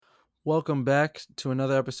Welcome back to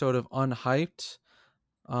another episode of Unhyped.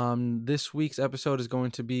 This week's episode is going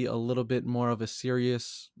to be a little bit more of a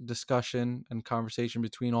serious discussion and conversation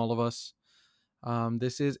between all of us.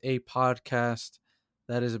 This is a podcast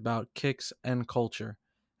that is about kicks and culture,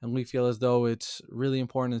 and we feel as though it's really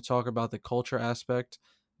important to talk about the culture aspect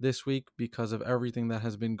this week because of everything that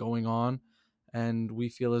has been going on. And we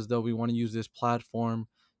feel as though we want to use this platform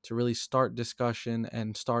to really start discussion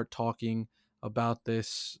and start talking about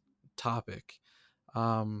this topic.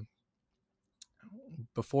 Um,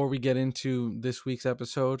 Before we get into this week's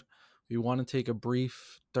episode, we want to take a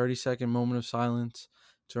brief 30-second moment of silence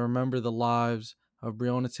to remember the lives of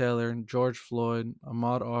Breonna Taylor, George Floyd,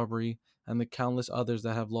 Ahmaud Arbery, and the countless others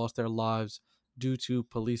that have lost their lives due to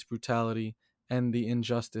police brutality and the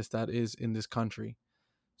injustice that is in this country.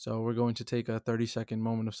 So we're going to take a 30-second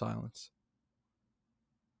moment of silence.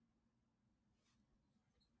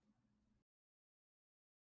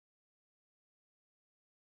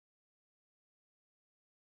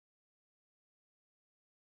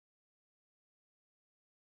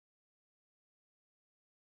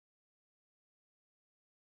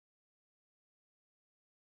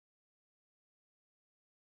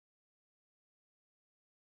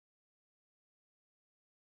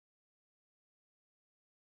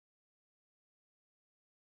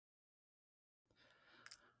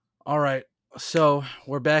 All right. So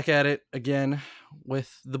we're back at it again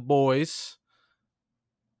with the boys.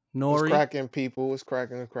 What's Nori. cracking, people? What's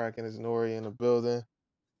cracking? What's cracking? It's Nori in the building.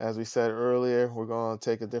 As we said earlier, we're going to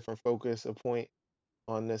take a different focus, a point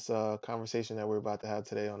on this conversation that we're about to have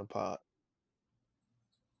today on the pod.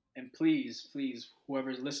 And please,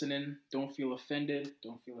 whoever's listening, don't feel offended.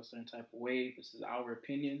 Don't feel a certain type of way. This is our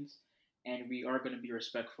opinions, and we are going to be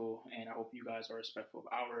respectful. And I hope you guys are respectful of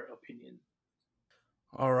our opinion.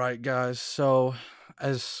 All right, guys. So,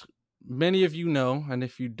 as many of you know, and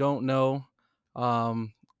if you don't know,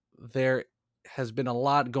 um, there has been a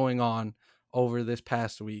lot going on over this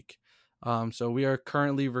past week. So, we are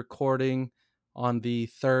currently recording on the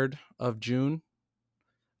 3rd of June.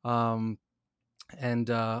 Um, and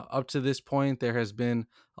up to this point, there has been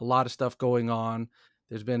a lot of stuff going on.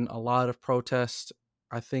 There's been a lot of protests.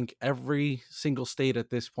 I think every single state at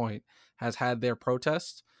this point has had their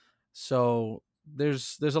protests. So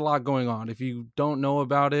there's a lot going on. If you don't know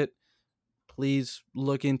about it, please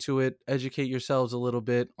look into it, educate yourselves a little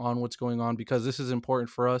bit on what's going on because this is important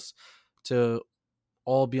for us to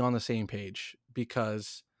all be on the same page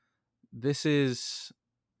because this is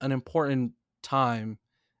an important time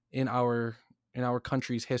in our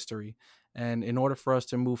country's history, and in order for us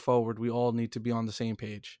to move forward we all need to be on the same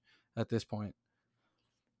page at this point.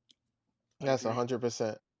 That's Agree.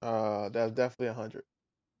 100%. That's definitely 100.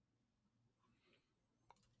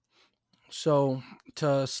 So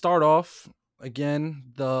to start off,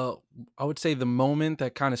 again, the I would say the moment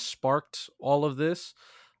that kind of sparked all of this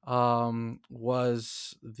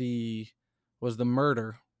was the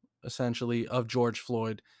murder essentially of George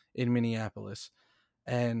Floyd in Minneapolis.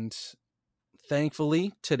 And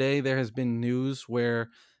thankfully, today there has been news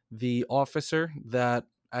where the officer that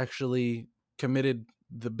actually committed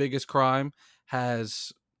the biggest crime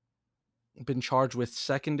has been charged with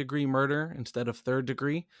second degree murder instead of third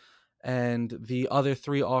degree, and the other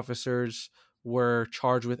three officers were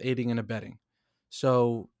charged with aiding and abetting.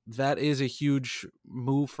 So that is a huge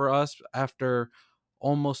move for us after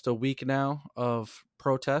almost a week now of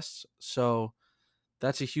protests. So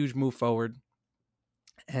that's a huge move forward.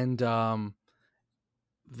 And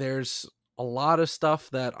there's a lot of stuff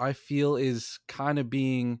that I feel is kind of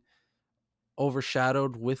being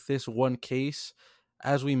overshadowed with this one case.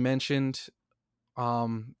 As we mentioned,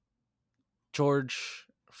 um, George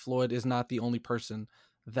Floyd is not the only person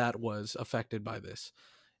that was affected by this.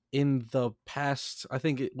 In the past, I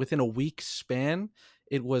think within a week span,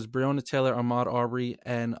 it was Breonna Taylor, Ahmaud Arbery,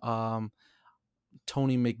 and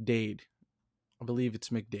Tony McDade. I believe it's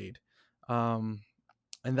McDade. Um,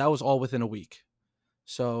 and that was all within a week.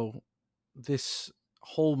 So this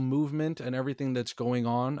whole movement and everything that's going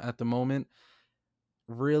on at the moment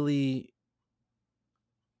really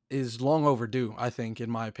is long overdue, I think, in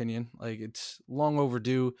my opinion. Like, it's long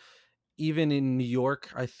overdue. Even in New York,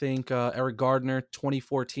 I think Eric Gardner,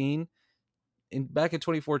 2014, back in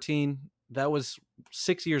 2014, that was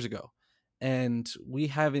 6 years ago. And we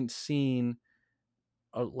haven't seen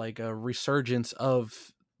a resurgence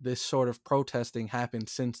of this sort of protesting happen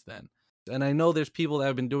since then. And I know there's people that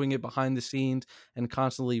have been doing it behind the scenes and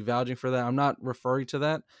constantly vouching for that. I'm not referring to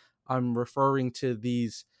that. I'm referring to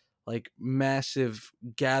these like massive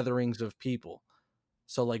gatherings of people.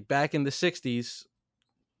 So like back in the 60s,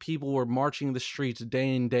 people were marching the streets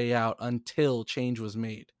day in day out until change was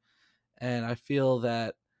made. and I feel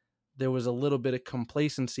that there was a little bit of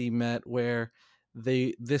complacency met where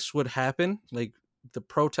this would happen, like the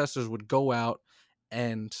protesters would go out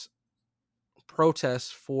and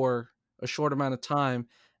protest for a short amount of time,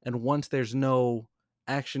 and once there's no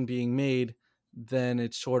action being made, then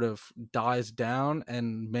it sort of dies down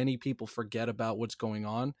and many people forget about what's going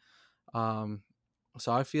on. um,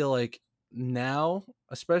 so I feel like now,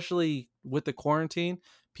 especially with the quarantine,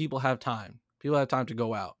 people have time to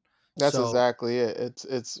go out. That's So exactly it.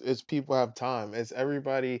 It's people have time. It's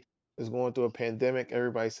everybody is going through a pandemic.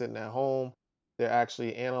 Everybody's sitting at home. They're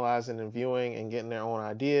actually analyzing and viewing and getting their own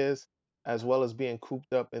ideas, as well as being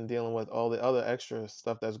cooped up and dealing with all the other extra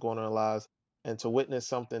stuff that's going on in their lives. And to witness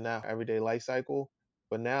something now, everyday life cycle.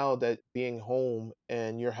 But now that being home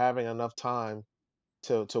and you're having enough time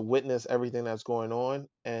to witness everything that's going on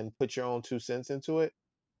and put your own 2 cents into it,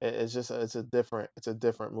 it's just it's a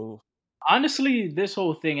different move. Honestly, this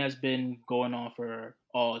whole thing has been going on for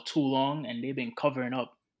too long, and they've been covering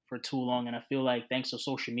up for too long. And I feel like thanks to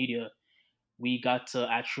social media, we got to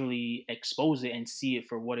actually expose it and see it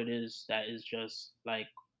for what it is. That is just like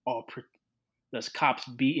all there's cops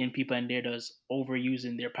beating people and they're just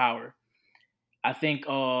overusing their power. I think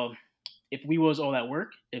if we was all at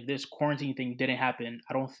work, if this quarantine thing didn't happen,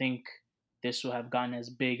 I don't think this would have gotten as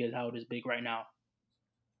big as how it is big right now.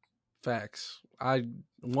 facts. I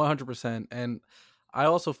 100%. And I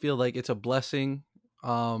also feel like it's a blessing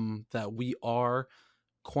that we are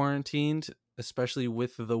quarantined, especially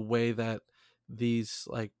with the way that these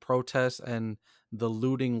like protests and the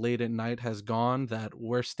looting late at night has gone, that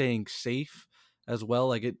we're staying safe as well.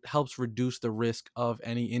 Like it helps reduce the risk of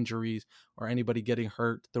any injuries or anybody getting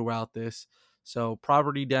hurt throughout this. So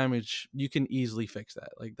property damage, you can easily fix that.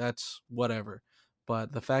 Like that's whatever.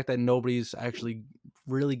 But the fact that nobody's actually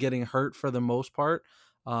really getting hurt for the most part,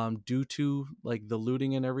 due to like the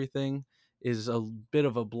looting and everything, is a bit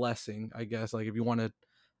of a blessing, I guess. Like if you want to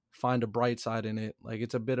find a bright side in it, like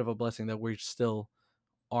it's a bit of a blessing that we still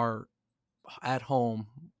are at home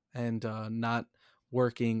and not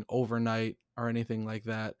working overnight or anything like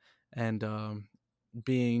that, and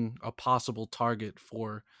being a possible target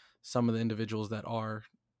for some of the individuals that are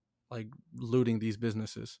like looting these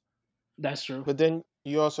businesses. That's true. But then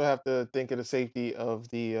you also have to think of the safety of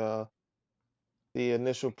the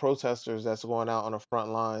initial protesters that's going out on the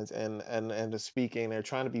front lines and the speaking. They're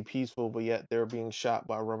trying to be peaceful, but yet they're being shot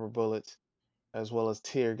by rubber bullets as well as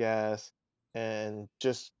tear gas and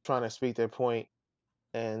just trying to speak their point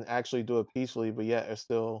and actually do it peacefully, but yet are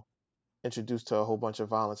still introduced to a whole bunch of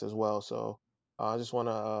violence as well. So I just want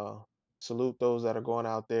to salute those that are going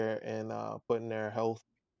out there and putting their health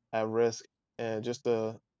at risk and just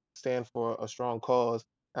to stand for a strong cause.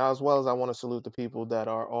 As well as I want to salute the people that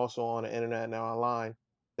are also on the internet and online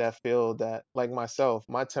that feel that, like myself,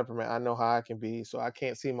 my temperament, I know how I can be. So I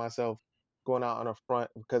can't see myself going out on the front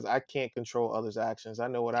because I can't control others' actions. I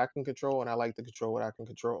know what I can control and I like to control what I can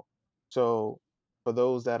control. So for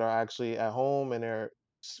those that are actually at home and they're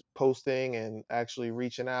posting and actually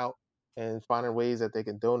reaching out and finding ways that they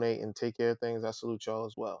can donate and take care of things, I salute y'all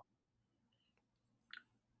as well.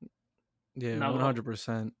 Yeah, Not gonna,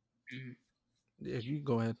 100%. mhm. Yeah, you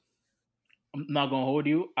go ahead. I'm not gonna hold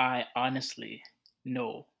you. I honestly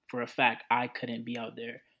know for a fact I couldn't be out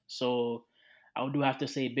there. So I do have to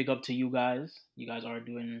say big up to you guys. You guys are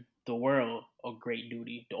doing the world a great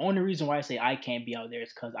duty. The only reason why I say I can't be out there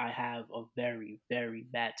is because I have a very, very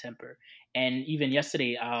bad temper. And even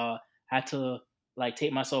yesterday, had to like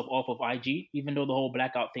take myself off of IG, even though the whole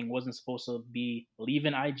blackout thing wasn't supposed to be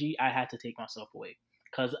leaving IG. I had to take myself away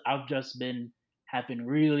because I've just been having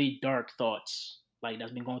really dark thoughts like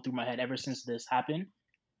that's been going through my head ever since this happened.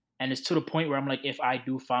 And it's to the point where I'm like, if I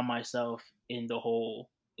do find myself in the whole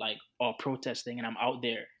like protesting and I'm out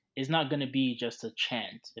there, it's not gonna be just a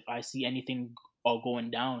chant. If I see anything all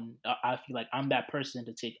going down, I feel like I'm that person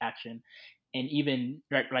to take action. And even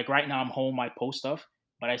like right now, I'm home. I post stuff,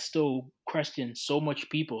 but I still question so much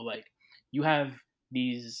people. Like you have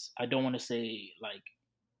these. I don't want to say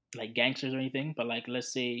like gangsters or anything, but like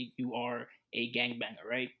let's say you are a gangbanger,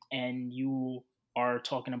 right? And you are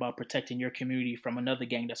talking about protecting your community from another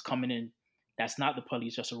gang that's coming in. That's not the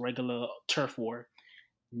police, just a regular turf war.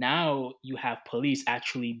 Now you have police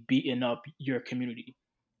actually beating up your community.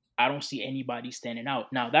 I don't see anybody standing out.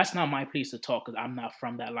 Now that's not my place to talk because I'm not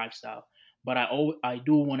from that lifestyle. But I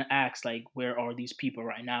do want to ask like where are these people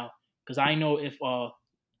right now? Because I know if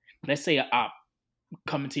let's say a op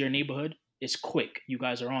come into your neighborhood, it's quick. You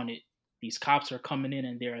guys are on it. These cops are coming in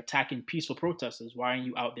and they're attacking peaceful protesters. Why aren't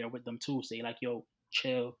you out there with them too? Say like, yo,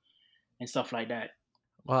 chill and stuff like that.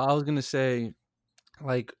 Well, I was gonna say,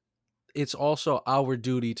 like, it's also our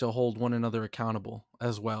duty to hold one another accountable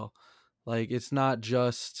as well. Like, it's not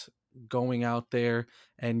just going out there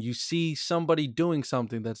and you see somebody doing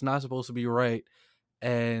something that's not supposed to be right,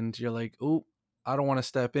 and you're like, "Oop, I don't want to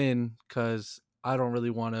step in because I don't really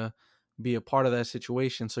want to be a part of that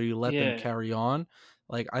situation." So you let them Yeah. carry on.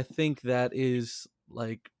 Like, I think that is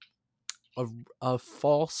like a, a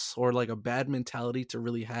false or like a bad mentality to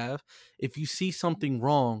really have. If you see something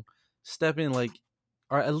wrong, step in, like,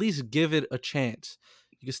 or at least give it a chance.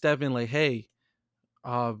 You can step in like, "Hey,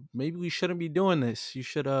 maybe we shouldn't be doing this. You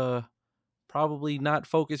should probably not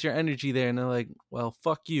focus your energy there." And they're like, "Well,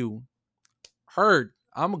 fuck you. Heard.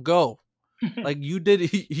 I'm a go." Like, you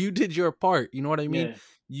did you did your part. You know what I mean? Yeah.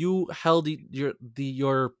 You held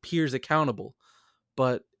your peers accountable,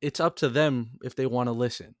 but it's up to them if they want to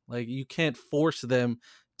listen. Like, you can't force them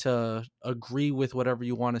to agree with whatever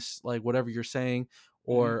you want to, like, whatever you're saying,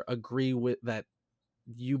 Hmm. or agree with that.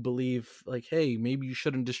 You believe, like, hey, maybe you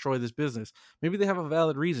shouldn't destroy this business. Maybe they have a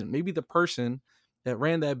valid reason. Maybe the person that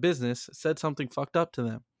ran that business said something fucked up to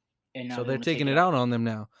them, And now so they they're want to take taking it it out. out on them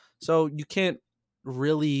now. So you can't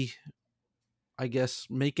really, I guess,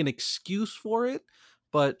 make an excuse for it,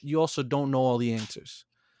 but you also don't know all the answers.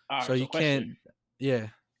 All So right. So you question: can't, yeah,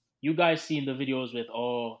 you guys seen the videos with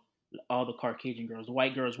all the Caucasian girls,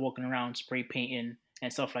 white girls walking around spray painting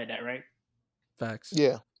and stuff like that, right? facts.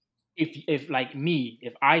 Yeah, If like me,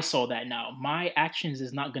 if I saw that now, my actions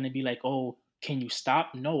is not gonna be like, oh, can you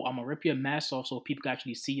stop? No, I'm gonna rip your mask off so people can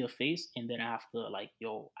actually see your face, and then I have to like,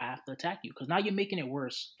 yo, I have to attack you because now you're making it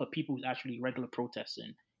worse for people who's actually regular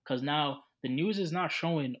protesting. Because now the news is not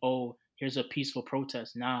showing, oh, here's a peaceful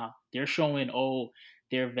protest. Nah, they're showing, oh,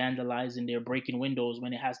 they're vandalizing, they're breaking windows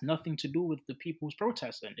when it has nothing to do with the people who's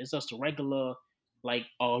protesting. It's just regular like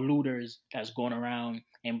looters that's going around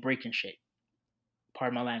and breaking shit.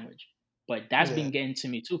 Pardon my language. But that's yeah, been getting to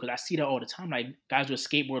me too, because I see that all the time. Like guys with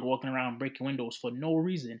skateboard walking around breaking windows for no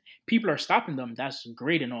reason. People are stopping them. That's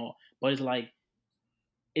great and all, but it's like,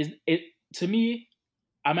 is it to me?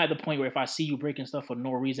 I'm at the point where if I see you breaking stuff for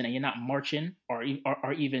no reason and you're not marching or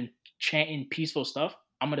even chanting peaceful stuff,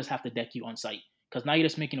 I'm gonna just have to deck you on sight because now you're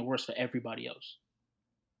just making it worse for everybody else.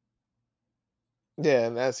 yeah.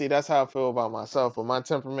 And see, that's how I feel about myself with my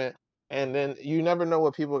temperament. And then you never know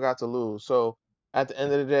what people got to lose. So at the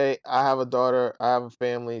end of the day, I have a daughter, I have a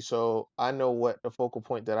family, so I know what the focal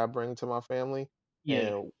point that I bring to my family.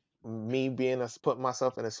 Yeah, And me being put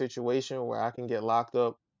myself in a situation where I can get locked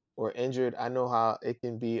up or injured, I know how it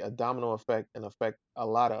can be a domino effect and affect a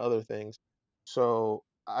lot of other things. So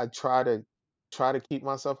I try to keep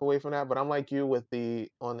myself away from that. But I'm like you with the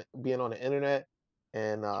on being on the internet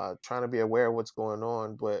and trying to be aware of what's going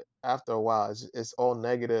on. But after a while, it's all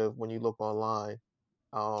negative when you look online.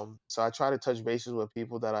 So I try to touch bases with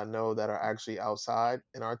people that I know that are actually outside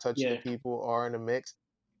and are touching the yeah. people, are in the mix,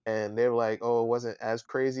 and they're like, "Oh, it wasn't as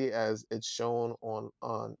crazy as it's shown on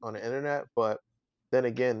the internet." But then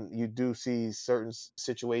again, you do see certain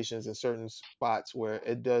situations and certain spots where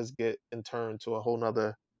it does get and turn to a whole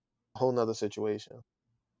nother situation.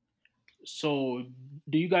 So,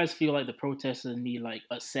 do you guys feel like the protesters need like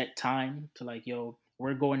a set time to like, yo,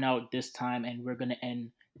 we're going out this time and we're gonna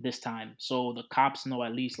end this time, so the cops know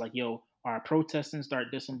at least like, yo, our protesting start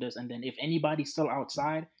this and this, and then if anybody's still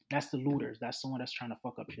outside, that's the looters. That's someone that's trying to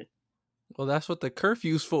fuck up shit. Well, that's what the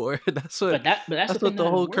curfew's for. But that's the That's thing what the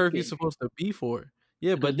that is whole curfew's working supposed to be for.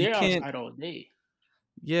 Yeah, because but you they're can't. outside all day.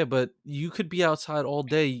 Yeah, but you could be outside all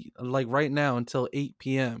day, like right now until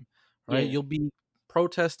 8 p.m., right? Yeah. You'll be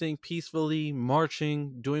protesting peacefully,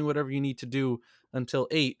 marching, doing whatever you need to do until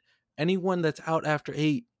 8. Anyone that's out after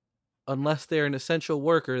 8, unless they're an essential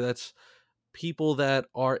worker, that's people that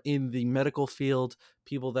are in the medical field,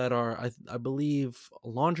 people that are, I believe,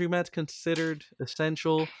 laundromats considered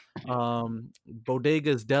essential,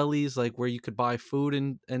 bodegas, delis, like where you could buy food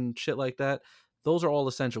and shit like that. Those are all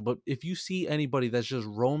essential. But if you see anybody that's just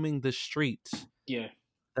roaming the streets, Yeah.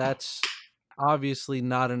 that's obviously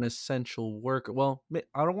not an essential worker. Well,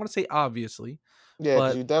 I don't want to say obviously, Yeah,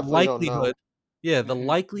 because but you the definitely don't likelihood, know. yeah, the Hmm.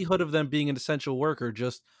 likelihood of them being an essential worker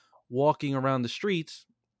just walking around the streets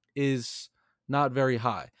is not very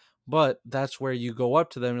high. But that's where you go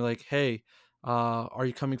up to them, you're like, "Hey, are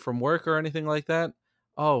you coming from work or anything like that?"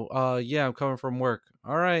 "Oh, yeah, I'm coming from work."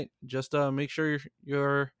 "All right, just make sure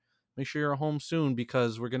make sure you're home soon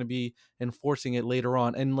because we're gonna be enforcing it later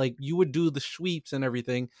on." And like, you would do the sweeps and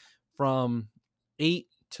everything from 8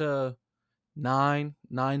 to 9,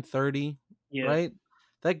 9:30, Yeah. right?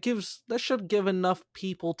 That should give enough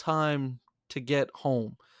people time to get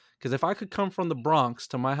home. Because if I could come from the Bronx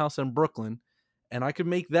to my house in Brooklyn and I could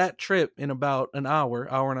make that trip in about an hour,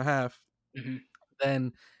 hour and a half, Hmm.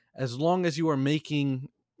 then as long as you are making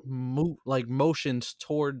motions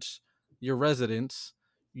towards your residence,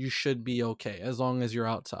 you should be okay as long as you're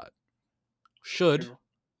outside. Should. True.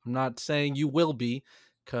 I'm not saying you will be,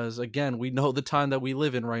 because again, we know the time that we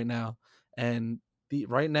live in right now, and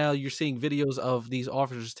right now you're seeing videos of these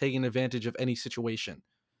officers taking advantage of any situation,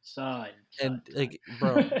 Son, and son, like,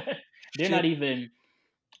 bro, son. They're not shit. even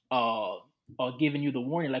uh giving you the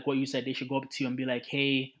warning, like what you said. They should go up to you and be like,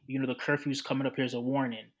 "Hey, the curfew's coming up. Here's a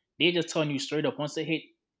warning." They're just telling you straight up. Once they hit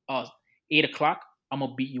uh 8 o'clock, I'm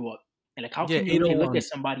gonna beat you up. And like, how Yeah, can you really look 801. at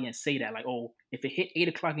somebody and say that? Like, oh, if it hit 8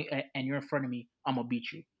 o'clock and you're in front of me, I'm gonna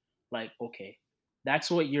beat you. Like, okay,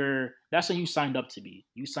 That's what you signed up to be.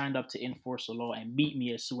 You signed up to enforce the law and beat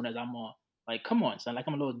me as soon as I'm on. Like, come on, son. Like,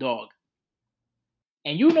 I'm a little dog.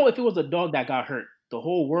 And if it was a dog that got hurt, the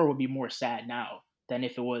whole world would be more sad now than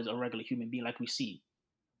if it was a regular human being like we see.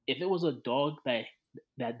 If it was a dog that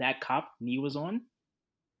cop knee was on,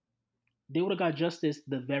 they would have got justice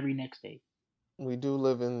the very next day. We do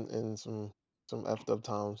live in some effed up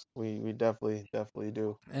times. We definitely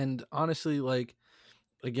do. And honestly, like,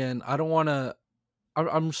 again, I don't want to.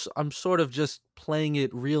 I'm sort of just playing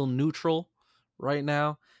it real neutral right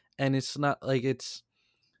now, and it's not like it's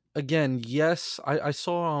again. Yes, I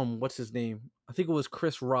saw what's his name? I think it was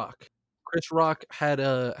Chris Rock. Chris Rock had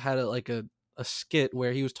a like a skit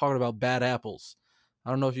where he was talking about bad apples. I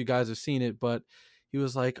don't know if you guys have seen it, but he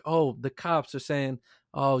was like, "Oh, the cops are saying,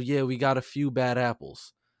 oh yeah, we got a few bad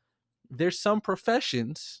apples." There's some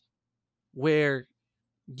professions where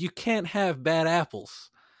you can't have bad apples.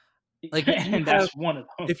 Like And that's one of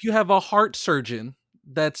them. if you have a heart surgeon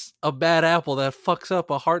that's a bad apple that fucks up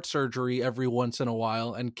a heart surgery every once in a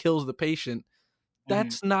while and kills the patient, Hmm.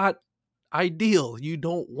 that's not ideal. You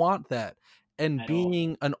don't want that. And At all.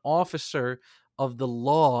 being an officer of the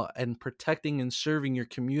law and protecting and serving your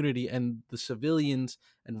community and the civilians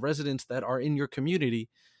and residents that are in your community,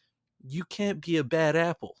 you can't be a bad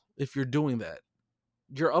apple if you're doing that.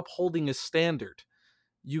 You're upholding a standard.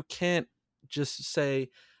 You can't just say,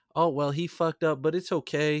 "Oh, well, he fucked up, but it's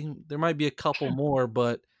okay. There might be a couple more,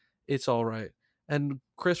 but it's all right." And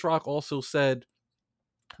Chris Rock also said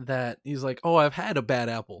that he's like, "Oh, I've had a bad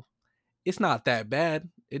apple. It's not that bad.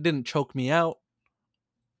 It didn't choke me out."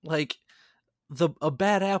 Like, the a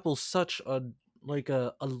bad apple's such a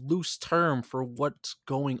loose term for what's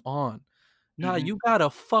going on. Nah, Hmm. you got a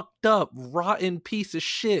fucked up, rotten piece of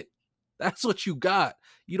shit. That's what you got.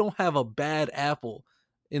 You don't have a bad apple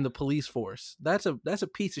in the police force. That's a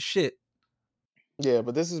piece of shit. Yeah,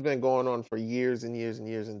 but this has been going on for years and years and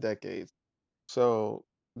years and decades. So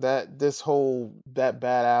that this whole that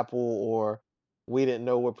bad apple or we didn't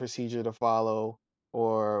know what procedure to follow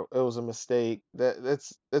or it was a mistake,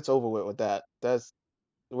 that's over with that. That's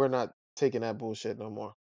we're not taking that bullshit no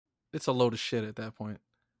more. It's a load of shit at that point.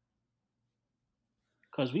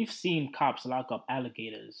 Because we've seen cops lock up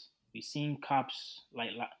alligators. We've seen cops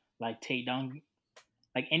like take down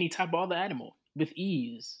like any type of other animal with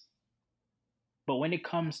ease. But when it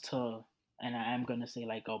comes to, and I am gonna say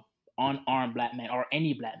like a unarmed black man or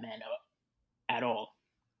any black man at all,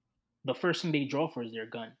 the first thing they draw for is their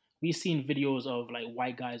gun. We've seen videos of like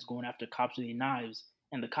white guys going after cops with their knives,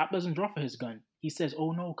 and the cop doesn't draw for his gun. He says,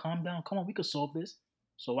 "Oh no, calm down, come on, we could solve this."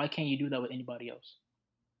 So why can't you do that with anybody else?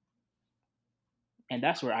 And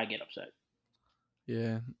that's where I get upset.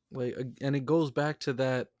 Yeah, like, and it goes back to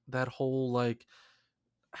that whole like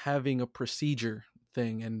having a procedure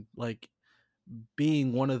thing, and like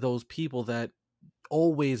being one of those people that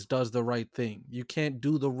always does the right thing. You can't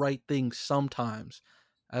do the right thing sometimes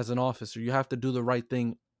as an officer. You have to do the right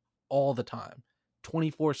thing all the time,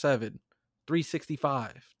 24/7,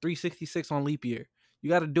 365, 366 on leap year. You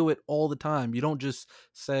got to do it all the time. You don't just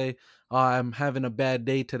say, "Oh, I'm having a bad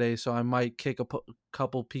day today, so I might kick a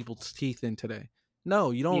couple people's teeth in today."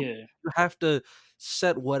 No, you don't. Yeah. You have to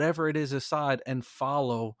set whatever it is aside and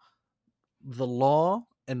follow the law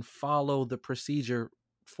and follow the procedure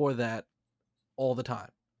for that all the time,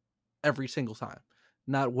 every single time,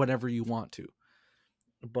 not whenever you want to.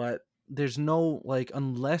 But there's no, like,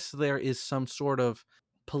 unless there is some sort of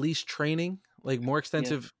police training, like more Yeah.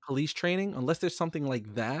 extensive police training, unless there's something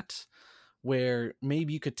like that where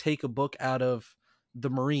maybe you could take a book out of the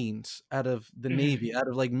Marines, out of the Navy, out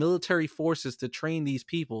of like military forces to train these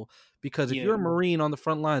people. Because if Yeah. you're a Marine on the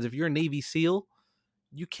front lines, if you're a Navy SEAL,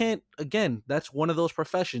 you can't, again, that's one of those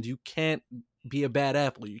professions. You can't be a bad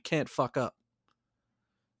apple. You can't fuck up.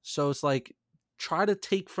 So it's like, try to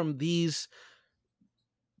take from these,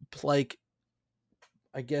 like,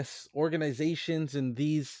 I guess, organizations and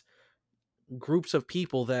these groups of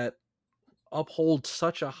people that uphold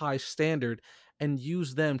such a high standard and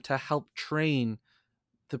use them to help train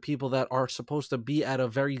the people that are supposed to be at a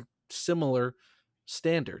very similar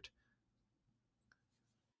standard.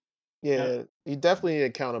 Yeah, you definitely need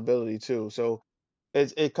accountability too. So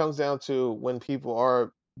it comes down to when people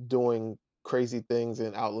are doing crazy things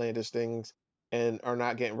and outlandish things and are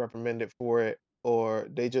not getting reprimanded for it, or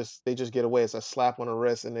they just get away. It's a slap on the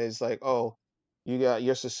wrist, and it's like, oh,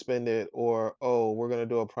 you're suspended, or oh, we're gonna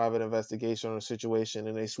do a private investigation on a situation,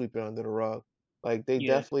 and they sweep it under the rug. Like they Yeah,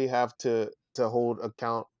 definitely have to hold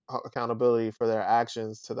accountability for their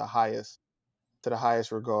actions to the highest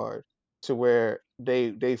regard, to where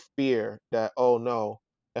they fear that, oh no,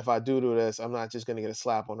 if I do this, I'm not just gonna get a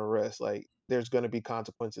slap on the wrist. Like there's gonna be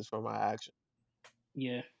consequences for my action.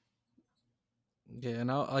 yeah, Yeah,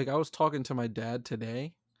 and I was talking to my dad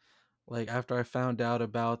today, like after I found out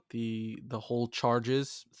about the whole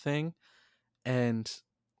charges thing, and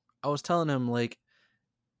I was telling him like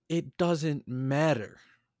it doesn't matter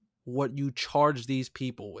what you charge these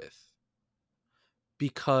people with,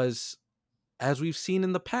 because as we've seen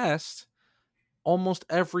in the past, almost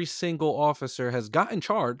every single officer has gotten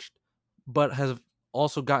charged but has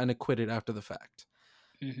also gotten acquitted after the fact.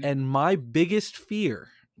 hmm And my biggest fear,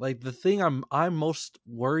 like the thing I'm most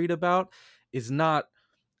worried about, is not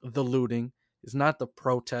the looting, is not the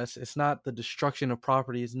protests, it's not the destruction of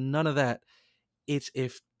properties, none of that. It's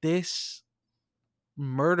if this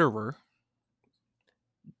murderer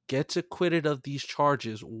gets acquitted of these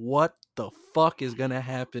charges, what the fuck is gonna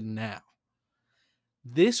happen now?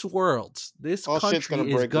 This All shit's gonna country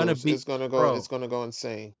is break gonna loose. be, It's bro, gonna go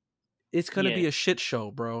insane. it's gonna yeah. be a shit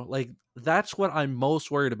show, bro. Like that's what I'm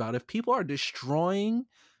most worried about. If people are destroying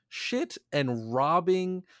shit and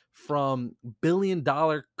robbing from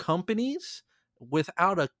billion-dollar companies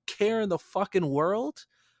without a care in the fucking world,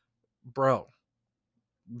 bro,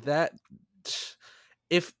 that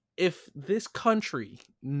if this country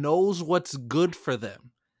knows what's good for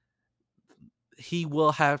them, he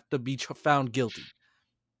will have to be found guilty.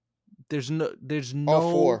 There's All no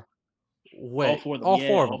four, All way. for them. All Yeah,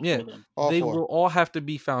 four of all them, yeah, for them. all they four. will all have to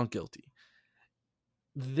be found guilty.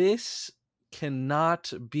 This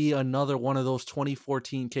cannot be another one of those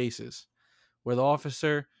 2014 cases where the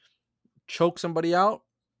officer chokes somebody out,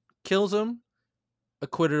 kills him,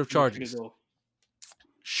 acquitted of You're free to charges. go.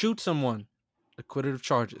 Shoot someone, acquitted of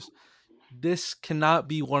charges. This cannot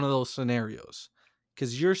be one of those scenarios,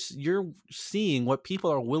 because you're seeing what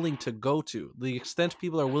people are willing to go to, the extent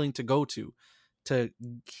people are willing to go to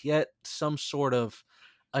get some sort of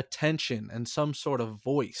attention and some sort of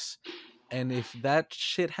voice. And if that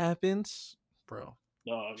shit happens, bro,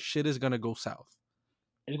 Dog, shit is gonna go south.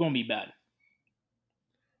 it's gonna be bad,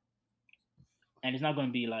 and it's not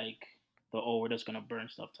gonna be like the oh we're just gonna burn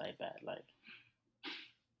stuff type bad. Like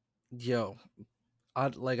Yo, I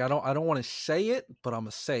don't want to say it, but I'm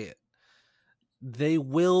gonna say it.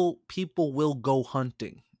 People will go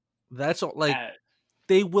hunting. That's all, like uh,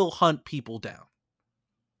 they will hunt people down.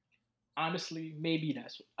 honestly, maybe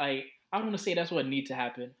that's I don't want to say that's what needs to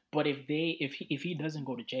happen, but if he doesn't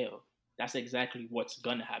go to jail, that's exactly what's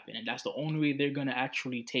gonna happen, and that's the only way they're gonna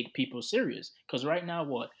actually take people serious. Because right now,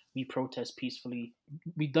 what we protest peacefully,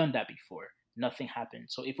 we've done that before, nothing happened.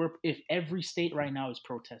 So if every state right now is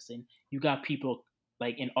protesting, you got people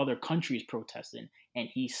like in other countries protesting, and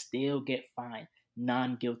he still get fined,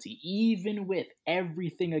 non guilty, even with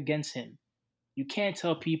everything against him. You can't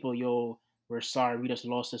tell people, yo, we're sorry, we just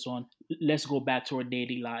lost this one. Let's go back to our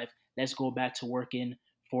daily life. Let's go back to working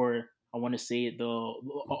for, I want to say,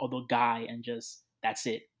 the guy, and just that's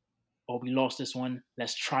it. Oh, we lost this one.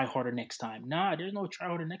 Let's try harder next time. Nah, there's no try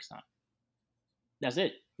harder next time. That's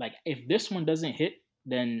it. Like if this one doesn't hit,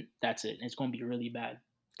 then that's it. It's gonna be really bad.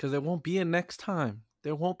 Because there won't be a next time.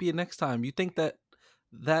 There won't be a next time. You think that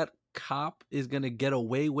that cop is gonna get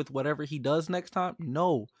away with whatever he does next time?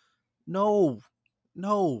 No, no,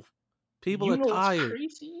 no. People You are know what's tired.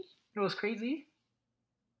 crazy? You know what's crazy?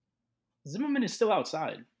 Zimmerman is still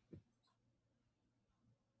outside.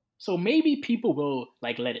 So maybe people will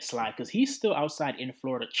like let it slide because he's still outside in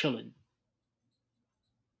Florida chilling.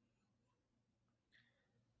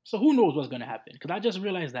 So who knows what's gonna happen? Because I just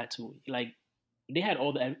realized that too. Like they had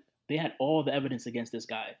all the they had all the evidence against this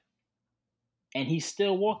guy, and he's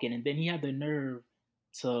still walking. And then he had the nerve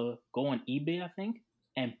to go on eBay, I think,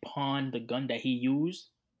 and pawn the gun that he used.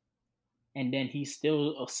 And then he's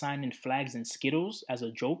still assigning flags and Skittles as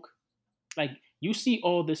a joke. Like you see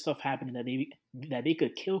all this stuff happening that they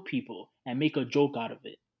could kill people and make a joke out of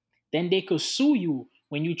it. Then they could sue you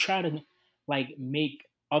when you try to like make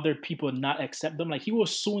other people not accept them. Like he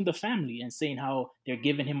was suing the family and saying how they're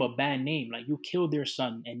giving him a bad name. Like you killed their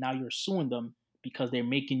son and now you're suing them because they're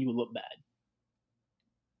making you look bad.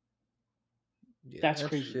 Yeah, That's that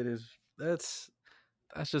crazy. shit is that's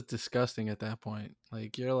just disgusting at that point.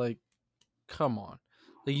 Like you're like, come on.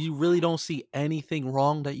 Like you really don't see anything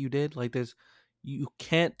wrong that you did? Like there's you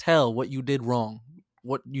can't tell what you did wrong,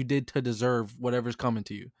 what you did to deserve whatever's coming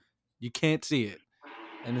to you. You can't see it.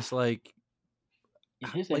 And it's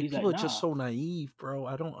In his head, like he's like, people are just nah. so naive, bro.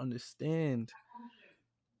 I don't understand.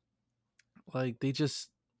 Like they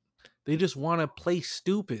just want to play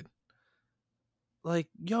stupid. Like,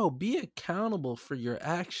 yo, be accountable for your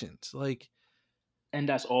actions. Like, And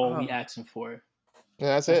that's all we uh asking for. Yeah,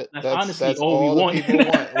 that's That's it. that's That's honestly that's all we all the want. people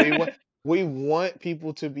want. We want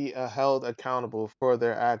people to be held accountable for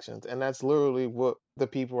their actions, and that's literally what the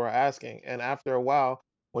people are asking. And after a while,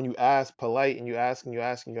 when you ask polite and you ask and you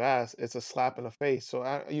ask and you ask, it's a slap in the face. So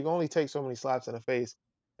you can only take so many slaps in the face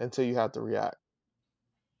until you have to react.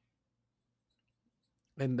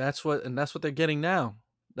 and that's what they're getting now.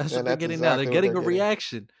 That's what And they're that's getting now. They're exactly what getting they're a getting.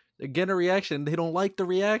 reaction. They're getting a reaction. They don't like the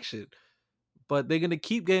reaction, but they're gonna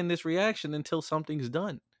keep getting this reaction until something's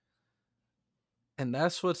done. And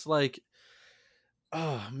that's what's like,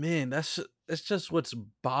 oh man, that's just what's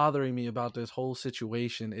bothering me about this whole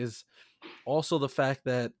situation is also the fact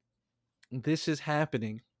that this is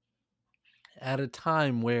happening at a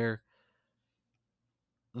time where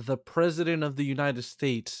the president of the United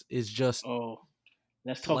States is just Oh,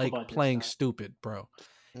 let's talk like about this, playing guys. stupid, bro.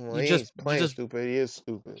 Well, You he just ain't you playing just stupid. He is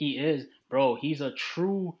stupid. He is, bro. He's a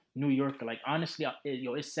true New Yorker. Like honestly,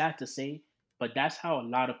 yo, it's sad to say, but that's how a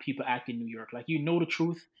lot of people act in New York. Like you know the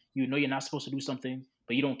truth, you know you're not supposed to do something,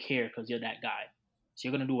 but you don't care because you're that guy. So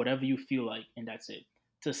you're gonna do whatever you feel like, and that's it.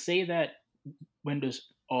 To say that when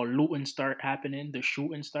this looting start happening, the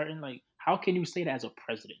shooting starting, like how can you say that as a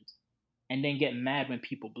president, and then get mad when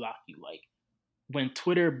people block you? Like when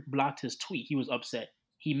Twitter blocked his tweet, he was upset.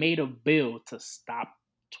 He made a bill to stop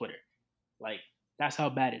Twitter. Like that's how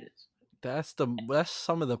bad it is. that's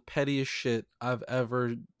some of the pettiest shit I've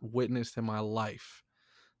ever witnessed in my life.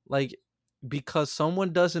 Like because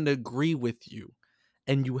someone doesn't agree with you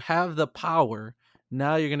and you have the power,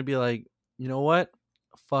 now you're going to be like, "You know what?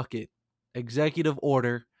 Fuck it. Executive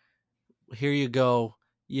order. Here you go.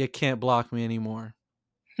 You can't block me anymore.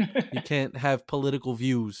 You can't have political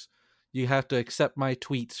views. You have to accept my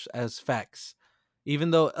tweets as facts."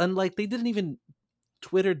 Even though unlike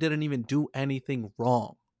Twitter didn't even do anything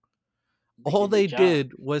wrong. They All did their they job.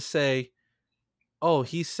 did was say, "Oh,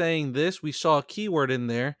 he's saying this. We saw a keyword in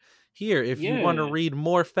there. Here, if you want to Yeah, read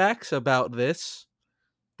more facts about this,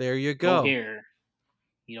 there you go go." here.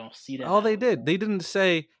 You don't see that All they nowadays. did, they didn't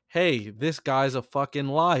say, "Hey, this guy's a fucking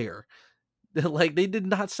liar." Like they did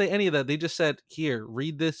not say any of that. They just said, "Here,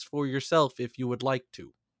 read this for yourself if you would like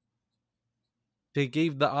to." They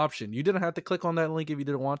gave the option. You didn't have to click on that link if you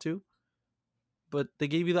didn't want to, but they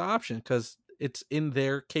gave you the option because it's in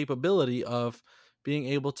their capability of being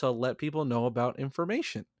able to let people know about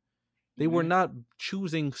information. They were Hmm. not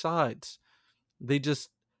choosing sides. They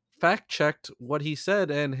just fact checked what he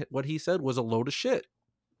said, and what he said was a load of shit.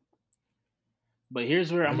 But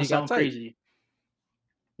here's where I'm And gonna he got sound tight. crazy.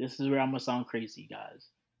 This is where I'm gonna sound crazy,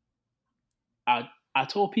 guys. I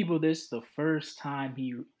told people this the first time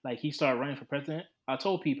he started running for president. I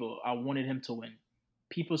told people I wanted him to win.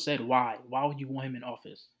 People said, "Why? Why would you want him in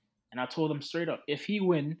office?" And I told them straight up, if he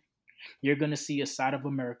win, you're gonna see a side of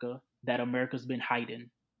America that America's been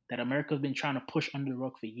hiding, that America's been trying to push under the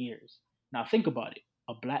rug for years. Now think about it.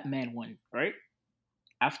 A black man won, right?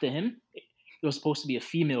 After him, it was supposed to be a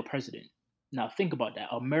female president. Now think about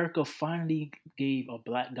that. America finally gave a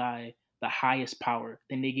black guy the highest power.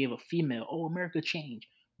 Then they gave a female. Oh, America changed.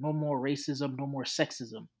 No more racism, no more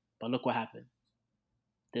sexism. But look what happened.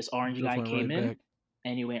 This orange Just guy went came right in back.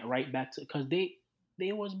 and he went right back to because they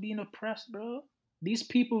was being oppressed, bro. These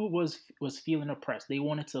people was feeling oppressed. They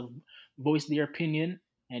wanted to voice their opinion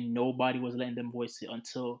and nobody was letting them voice it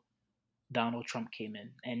until Donald Trump came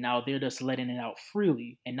in, and now they're just letting it out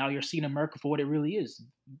freely. And now you're seeing America for what it really is.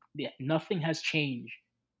 Nothing has changed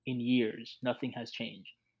in years. Nothing has changed.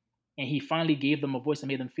 And he finally gave them a voice and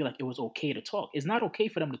made them feel like it was okay to talk. It's not okay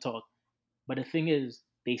for them to talk, but the thing is,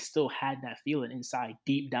 they still had that feeling inside,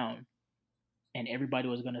 deep down, and everybody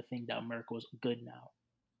was gonna think that America was good now.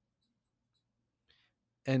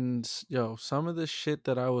 And yo, some of the shit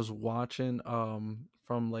that I was watching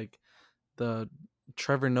from like the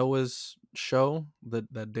Trevor Noah's show,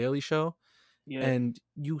 that Daily Show, Yeah, and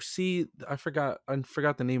you see I forgot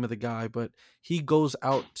the name of the guy, but he goes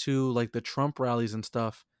out to like the Trump rallies and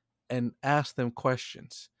stuff and asks them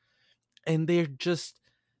questions. And they're just,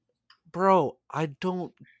 bro, I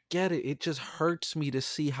don't get it. It just hurts me to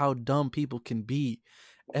see how dumb people can be.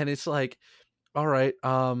 And it's like, all right,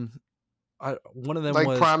 one of them Like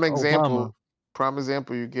was prime example, Obama. Prime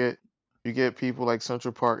example, you get people like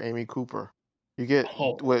Central Park, Amy Cooper. You get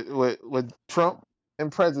Oh, with Trump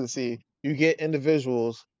and presidency, you get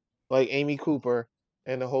individuals like Amy Cooper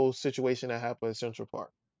and the whole situation that happened at Central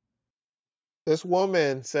Park. This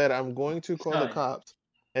woman said, "I'm going to call the son. cops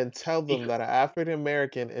and tell them that an African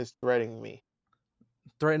American is threatening me,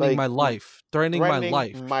 Threatening like my life. Threatening my threatening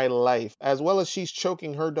life. my life, as well as she's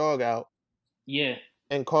choking her dog out Yeah.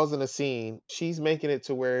 and causing a scene. She's making it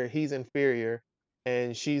to where he's inferior,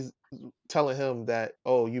 and she's telling him that,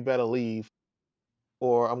 oh, you better leave,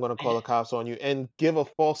 or I'm gonna call the cops on you, and give a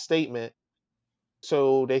false statement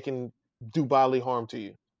so they can do bodily harm to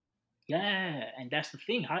you." Yeah, and that's the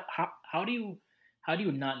thing. How do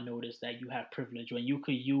you not notice that you have privilege when you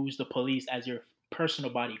could use the police as your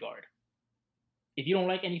personal bodyguard? If you don't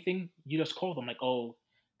like anything, you just call them like, "Oh,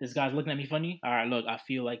 this guy's looking at me funny. All right, look, I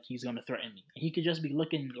feel like he's gonna threaten me." And he could just be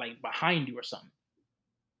looking like behind you or something.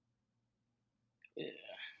 Yeah.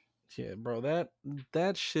 Yeah, bro,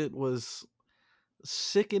 that shit was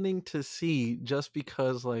sickening to see just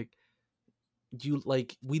because we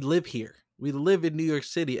live here. We live in New York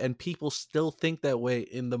City and people still think that way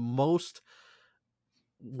in the most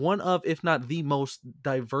one of if not the most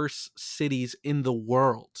diverse cities in the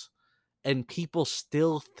world. And people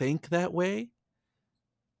still think that way?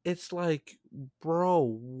 It's like, bro,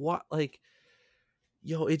 what like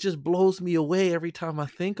yo, it just blows me away every time I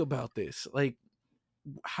think about this. Like,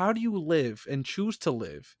 how do you live and choose to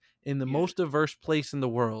live in the Yeah. most diverse place in the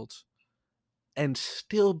world and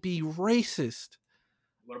still be racist?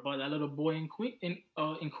 What about that little boy in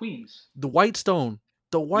Queens? The Whitestone,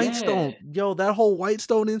 Yeah, yo, that whole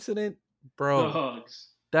Whitestone incident, the bro, hugs.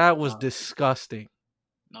 that was Uh, disgusting.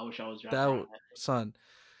 I wish I was driving That around that. son,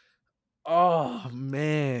 oh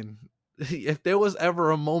man, if there was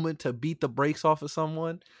ever a moment to beat the brakes off of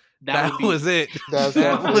someone, That that would was be it. That's That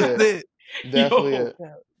definitely was it. it, Definitely yo. it.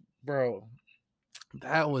 bro.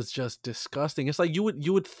 That was just disgusting. It's like you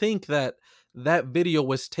would think that that video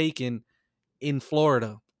was taken in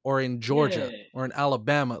Florida or in Georgia Yeah, or in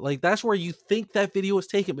Alabama. Like that's where you think that video was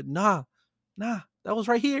taken, but nah, that was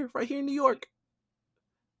right here in New York,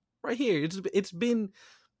 right here. It's been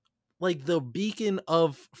like the beacon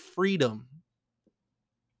of freedom.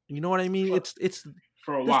 You know what I mean? for It's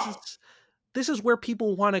for a this while. is this is where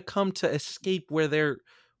people want to come to escape where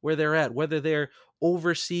they're at, whether they're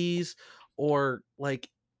overseas or like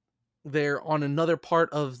they're on another part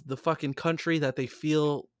of the fucking country that they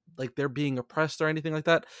feel like they're being oppressed or anything like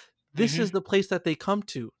that. This is Hmm. the place that they come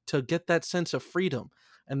to get that sense of freedom.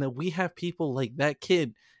 And then we have people like that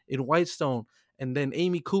kid in Whitestone and then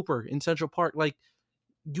Amy Cooper in Central Park. Like,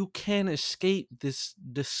 you can't escape this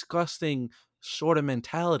disgusting sort of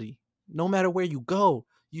mentality. No matter where you go,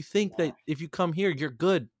 you think Nah, that if you come here, you're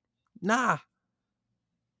good. Nah.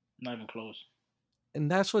 not even close. And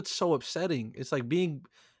that's what's so upsetting. It's like being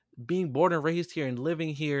born and raised here and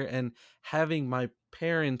living here and having my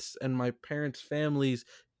parents and my parents' families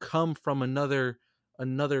come from another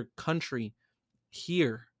country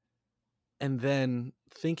here, and then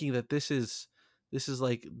thinking that this is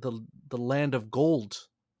like the land of gold,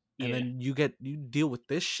 and Yeah. then you deal with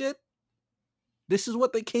this shit. This is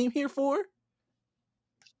what they came here for.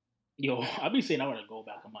 Yo, I be saying I want to go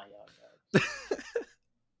back on my yard.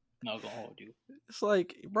 Not gonna hold you. It's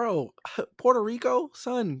like, bro, Puerto Rico,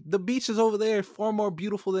 son, the beach is over there far more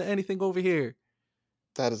beautiful than anything over here.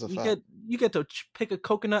 That is a You fact. get you get to pick a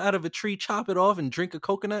coconut out of a tree, chop it off, and drink a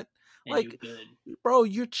coconut. And you Like, good. bro,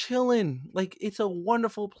 you're chilling. Like, it's a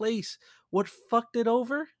wonderful place. What fucked it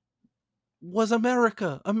over was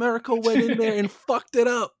America. America went in there and fucked it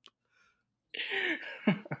up.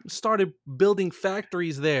 Started building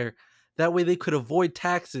factories there. That way they could avoid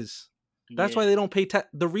taxes. That's Yeah. why they don't pay tax.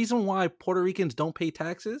 The reason why Puerto Ricans don't pay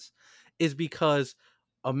taxes is because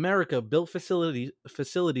America built facilities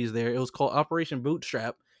there. It was called Operation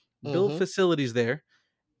Bootstrap. Built Mm-hmm. facilities there.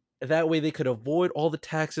 That way they could avoid all the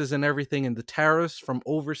taxes and everything and the tariffs from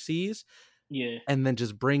overseas, Yeah. and then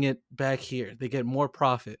just bring it back here. They get more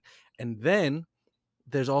profit. And then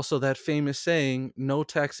there's also that famous saying, no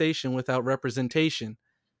taxation without representation.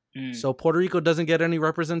 Mm. So Puerto Rico doesn't get any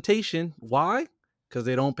representation. Why? Because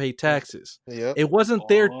they don't pay taxes. Yep. It wasn't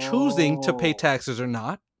their choosing to pay Oh. taxes or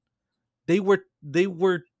not. They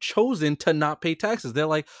were chosen to not pay taxes. They're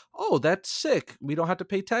like, oh, that's sick. We don't have to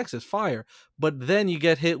pay taxes. Fire. But then you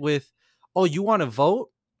get hit with, oh, you want to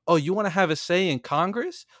vote? Oh, you want to have a say in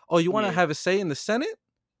Congress? Oh, you want to Yeah. have a say in the Senate?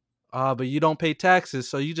 But you don't pay taxes,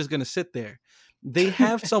 so you're just gonna sit there. They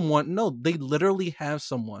have someone. No, they literally have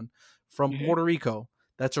someone from Hmm. Puerto Rico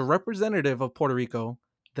that's a representative of Puerto Rico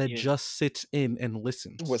that Yeah. just sits in and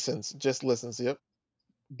listens. Just listens. Yep.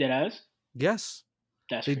 Deadass. Yes.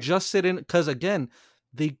 That's They crazy. just sit in because again,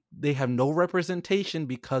 they have no representation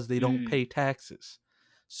because they don't pay taxes.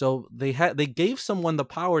 So they gave someone the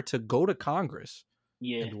power to go to Congress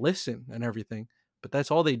Yeah. and listen and everything, but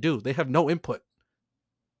that's all they do. They have no input.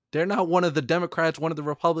 They're not one of the Democrats, one of the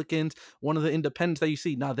Republicans, one of the independents that you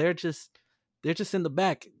see. Now they're just in the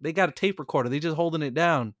back. They got a tape recorder. They just holding it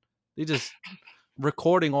down. They just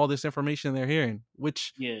recording all this information they're hearing,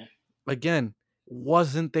 which Yeah. again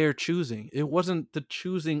wasn't their choosing. It wasn't the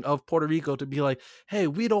choosing of Puerto Rico to be like, hey,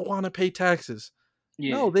 we don't want to pay taxes.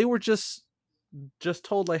 Yeah. No, they were just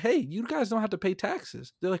told like, hey, you guys don't have to pay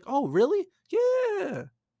taxes. They're like, oh, really? Yeah.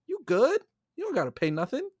 You good? You don't gotta pay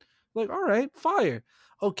nothing. Like, all right, fire.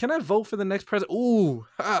 Oh, can I vote for the next president? Ooh,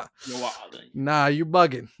 ha. You're wild. Nah, you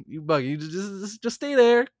bugging. You bugging. You just stay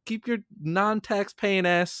there. Keep your non-tax paying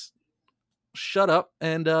ass shut up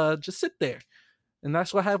and just sit there. And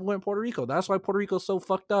that's what happened with Puerto Rico. That's why Puerto Rico's so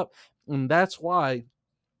fucked up. And that's why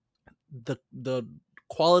the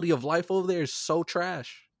quality of life over there is so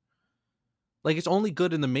trash. Like it's only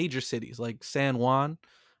good in the major cities like San Juan,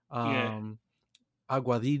 Yeah.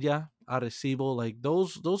 Aguadilla, Arecibo. Like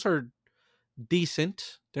those are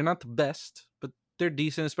decent. They're not the best, but they're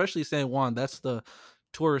decent, especially San Juan. That's the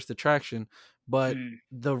tourist attraction. But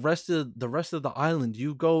the rest of the island,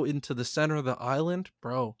 you go into the center of the island,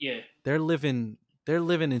 bro. Yeah. They're living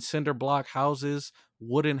in cinder block houses,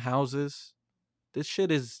 wooden houses. This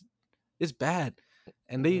shit is bad.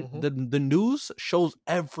 And Mm-hmm. the news shows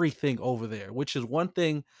everything over there, which is one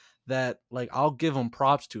thing that like I'll give them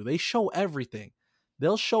props to. They show everything.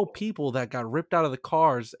 They'll show people that got ripped out of the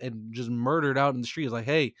cars and just murdered out in the streets. Like,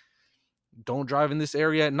 hey, don't drive in this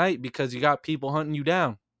area at night because you got people hunting you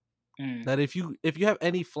down. That if you have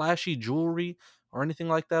any flashy jewelry or anything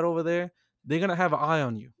like that over there, they're gonna have an eye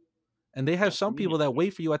on you. And they have That's some weird. people that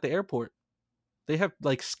wait for you at the airport. They have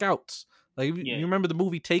like scouts. Like Yeah. you remember the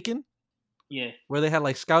movie Taken? Yeah. Where they had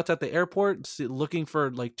like scouts at the airport looking for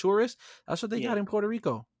like tourists. That's what they Yeah. got in Puerto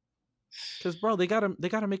Rico. Cause bro, they gotta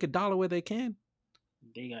make $1 where they can.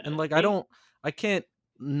 They got And like I can't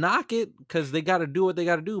knock it because they gotta do what they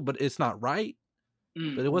gotta do, but it's not right. But Yeah,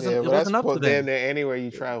 it but that's wasn't up to damn them. near anywhere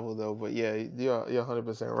you travel though. But yeah, you're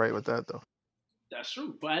 100% right with that though. That's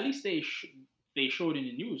true. But at least they showed in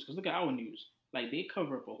the news. Cause look at our news. Like they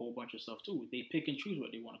cover up a whole bunch of stuff too. They pick and choose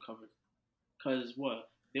what they want to cover. Cause what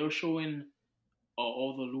they were showing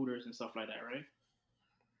all the looters and stuff like that, right?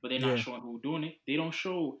 But they're not Yeah. showing who doing it. They don't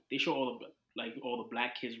show. They show all the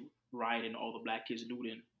black kids rioting, all the black kids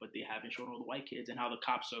looting, but they haven't shown all the white kids and how the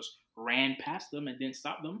cops just ran past them and didn't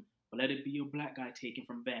stop them, but let it be a black guy taken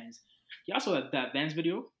from Vans. Y'all saw that Vans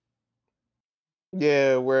video?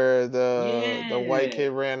 Yeah, where the white Yeah.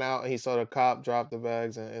 kid ran out and he saw the cop drop the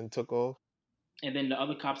bags and took off. And then the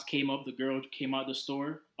other cops came up. The girl came out the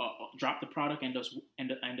store, dropped the product, and just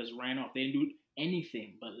ran off. They didn't do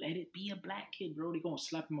anything, but let it be a black kid, bro. They gonna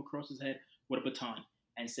slap him across his head with a baton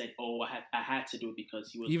and said, "Oh, I had to do it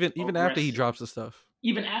because he was Even after he aggressive." drops the stuff.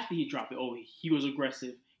 Even after he dropped it, oh, he was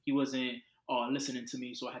aggressive. He wasn't listening to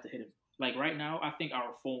me, so I had to hit him. Like right now, I think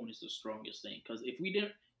our phone is the strongest thing because if we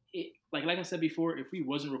didn't, like I said before, if we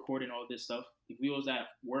wasn't recording all this stuff, if we was at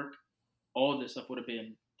work, all this stuff would have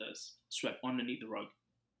been swept underneath the rug.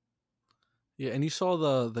 Yeah, and you saw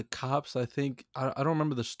the cops, I think I don't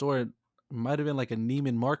remember the story. It might have been like a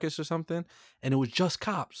Neiman Marcus or something, and it was just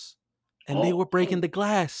cops. And they were breaking the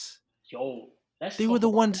glass. Yo, let's They were talk the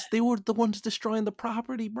about ones. that. They were the ones destroying the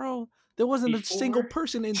property, bro. There wasn't a single Before,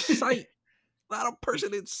 person in sight. Not a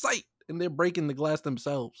person in sight, and they're breaking the glass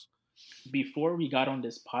themselves. before we got on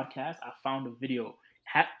this podcast, I found a video.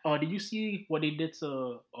 Did you see what they did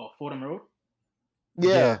to Fordham Road? Yeah.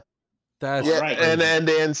 Yeah, that's Yeah, Alright. and crazy. then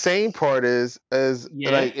the insane part is Yeah.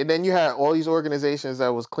 like, and then you had all these organizations that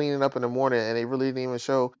was cleaning up in the morning, and they really didn't even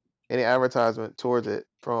show any advertisement towards it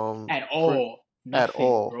from At all. at Nothing,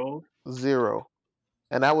 all, bro. zero,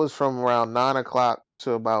 and that was from around 9 o'clock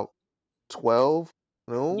to about 12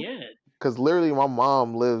 noon. Yeah. Because literally, my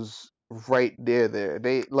mom lives right there.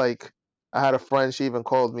 They like, I had a friend. She even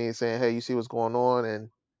called me saying, "Hey, you see what's going on?"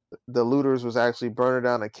 And the looters was actually burning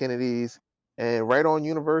down the Kennedys and right on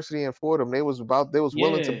University and Fordham. They was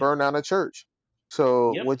willing to Yeah. burn down a church.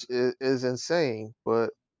 So, Yep. which is insane,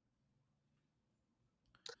 but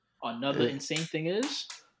Another it, insane thing is,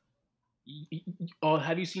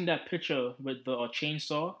 have you seen that picture with the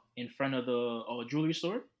chainsaw in front of the jewelry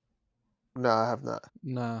store? no, I have not.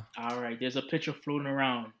 Nah. All right, there's a picture floating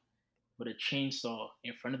around with a chainsaw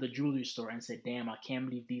in front of the jewelry store and said, "Damn, I can't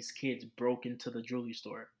believe these kids broke into the jewelry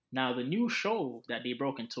store." Now the news showed that they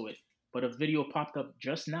broke into it, but a video popped up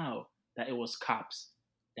just now that it was cops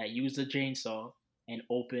that used a chainsaw and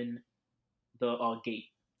opened the gate,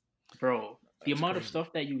 bro. The That's amount of crazy.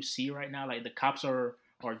 stuff that you see right now, like the cops are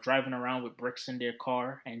driving around with bricks in their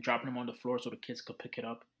car and dropping them on the floor so the kids could pick it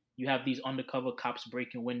up. You have these undercover cops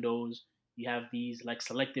breaking windows. You have these like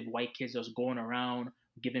selective white kids just going around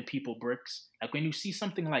giving people bricks. Like when you see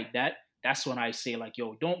something like that, that's when I say like,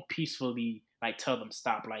 yo, don't peacefully like tell them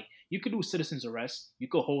stop. Like you could do citizens arrest. You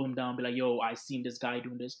could hold them down, be like, yo, I seen this guy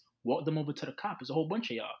doing this. Walk them over to the cop. There's a whole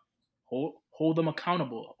bunch of y'all. Hold them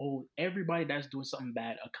accountable. Hold everybody that's doing something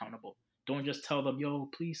bad accountable. Don't just tell them, yo,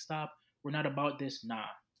 please stop. We're not about this. Nah,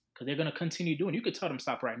 because they're gonna continue doing it. You could tell them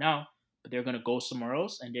stop right now, but they're gonna go somewhere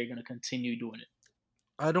else and they're gonna continue doing it.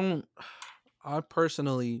 I don't. I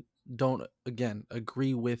personally don't. Again,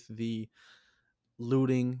 agree with the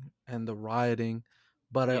looting and the rioting,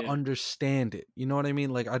 but I Yeah. understand it. You know what I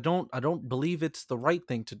mean? Like I don't believe it's the right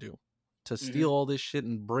thing to do to Mm-hmm. steal all this shit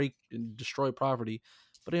and break and destroy property,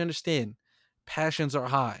 but I understand passions are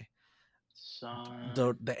high. Son.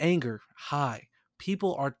 The anger high.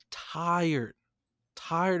 People are tired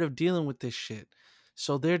of dealing with this shit.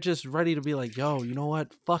 So they're just ready to be like, "Yo, you know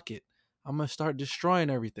what? Fuck it. I'm going to start destroying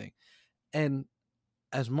everything." And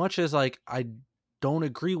as much as like I don't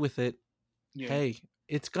agree with it, Yeah. hey,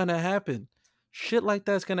 it's gonna happen. Shit like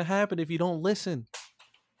that's gonna happen if you don't listen.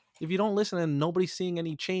 If you don't listen and nobody's seeing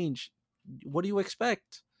any change, what do you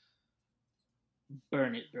expect?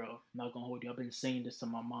 Burn it, bro. I'm not gonna hold you. I've been saying this to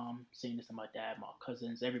my mom, saying this to my dad, my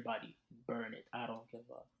cousins, everybody. Burn it. I don't give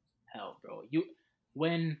a hell, bro.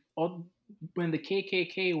 When all when the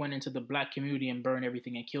KKK went into the black community and burned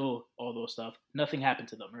everything and killed all those stuff, nothing happened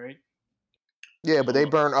to them, right? Yeah, but they So,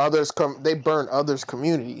 burn others. They burn others'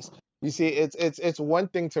 communities. You see, it's one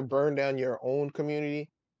thing to burn down your own community,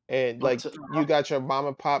 and but like you got your mom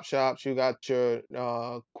and pop shops, you got your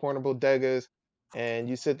corner bodegas, and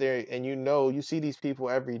you sit there and you see these people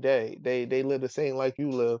every day. They live the same like you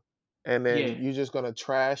live, and then yeah, you're just gonna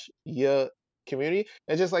trash your community.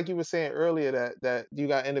 And just like you were saying earlier, that you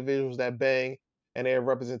got individuals that bang and they're a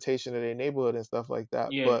representation of their neighborhood and stuff like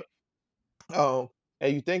that, yeah, but um,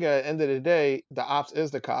 and you think at the end of the day, the ops is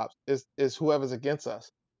the cops, is whoever's against us.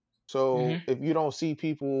 So mm-hmm, if you don't see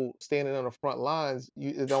people standing on the front lines,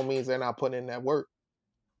 it don't mean they're not putting in that work.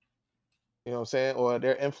 You know what I'm saying? Or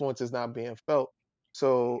their influence is not being felt.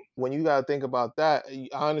 So when you gotta think about that,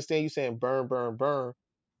 I understand you saying burn, burn, burn.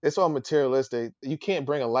 It's all materialistic. You can't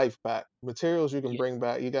bring a life back. Materials you can yeah, bring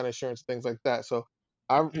back. You got insurance, things like that. So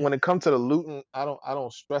I, mm-hmm. when it comes to the looting, I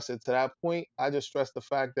don't stress it to that point. I just stress the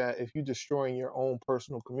fact that if you're destroying your own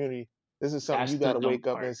personal community, this is something That's you the got to dumb wake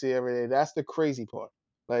up part. and see every day. That's the crazy part.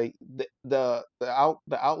 Like the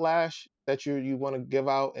outlash that you want to give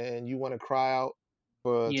out and you want to cry out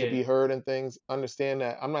for to Yeah. be heard and things. Understand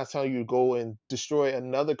that I'm not telling you to go and destroy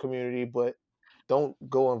another community, but don't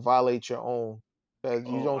go and violate your own. Because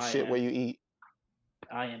you Oh, don't I shit where am. you eat.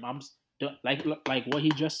 I am. Like what he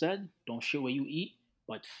just said. Don't shit where you eat,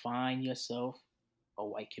 but find yourself a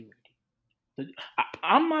white community.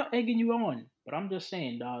 I'm not egging you on, but I'm just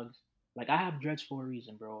saying, dogs. Like I have dreads for a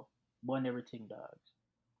reason, bro. Boy, never think, dogs.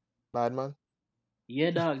 Badman.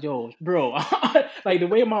 Yeah, dog, yo, bro. Like the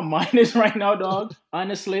way my mind is right now, dog.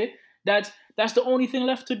 Honestly, that's the only thing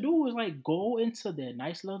left to do is like go into their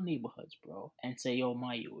nice little neighborhoods, bro, and say, yo,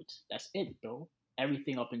 my youths. That's it, bro.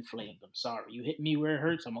 Everything up in flames. I'm sorry. You hit me where it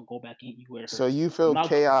hurts. I'm gonna go back and hit you where it So hurts. you I'm feel not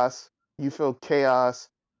chaos. You feel chaos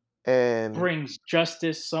and brings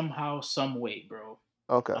justice somehow, some way, bro.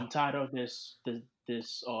 okay. I'm tired of this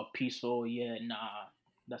peaceful. Yeah, nah,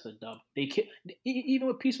 that's a dub. Even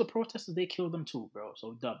with peaceful protesters, they kill them too, bro.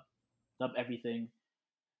 So dub everything.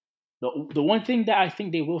 The one thing that I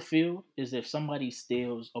think they will feel is if somebody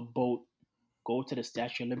steals a boat, go to the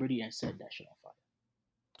Statue of Liberty and set that shit on fire.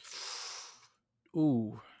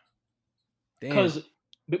 Ooh, Because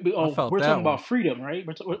damn. I felt we're talking that about one. freedom, right?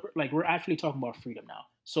 We're actually talking about freedom now.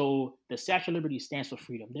 So the Statue of Liberty stands for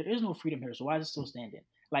freedom. There is no freedom here, so why is it still standing?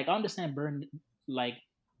 Like I understand burn like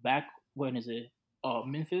back when is it?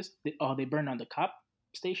 Memphis. They burned down the cop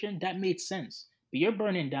station. That made sense. But you're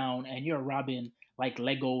burning down and you're robbing like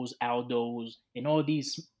Legos, Aldos, and all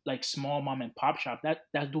these like small mom and pop shop.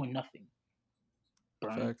 That's doing nothing.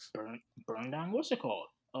 Burn, Facts. burn, burn down. What's it called?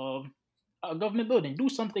 A government building. Do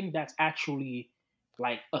something that's actually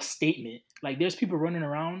like a statement. Like there's people running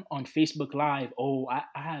around on Facebook Live. Oh, I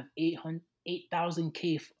have 8,000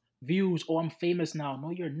 views. Oh, I'm famous now. No,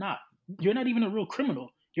 you're not. You're not even a real criminal.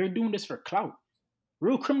 You're doing this for clout.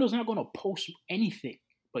 Real criminals not gonna post anything.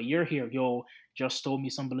 But you're here, yo, just stole me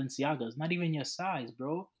some Balenciagas. Not even your size,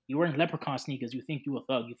 bro. You wearing leprechaun sneakers. You think you a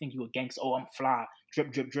thug. You think you a gangster. Oh, I'm fly.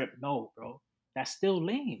 Drip, drip, drip. No, bro. That's still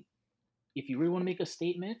lame. If you really want to make a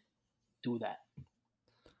statement, do that.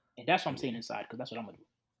 And that's what I'm saying inside, because that's what I'm gonna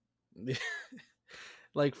do.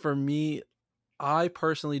 Like for me, I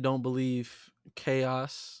personally don't believe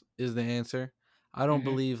chaos is the answer. I don't Mm-hmm.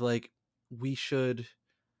 believe like we should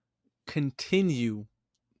continue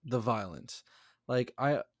the violence. Like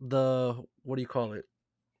the what do you call it?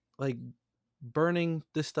 Like burning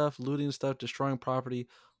this stuff, looting stuff, destroying property,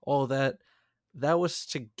 all that, that was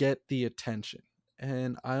to get the attention.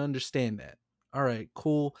 And I understand that. All right,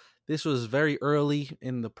 cool. This was very early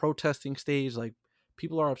in the protesting stage. Like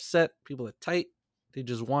people are upset, people are tight. They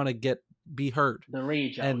just want to be heard. The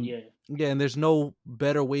rage out, And yeah. yeah, and there's no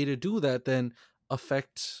better way to do that than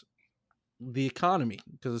affect the economy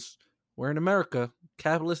because we're in America,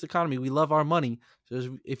 capitalist economy. We love our money.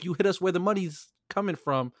 So if you hit us where the money's coming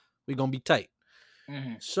from, we're gonna be tight.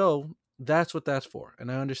 Mm-hmm. So that's what that's for, and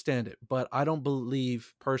I understand it. But I don't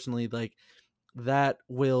believe personally like that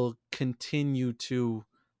will continue to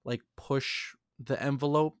like push the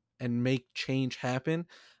envelope and make change happen.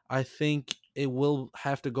 I think it will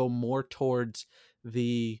have to go more towards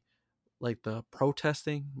the like the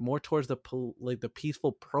protesting, more towards like the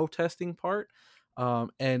peaceful protesting part.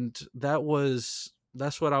 And that's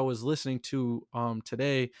what I was listening to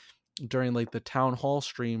today during like the town hall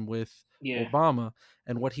stream with Yeah. Obama.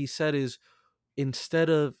 And what he said is, instead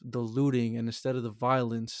of the looting and instead of the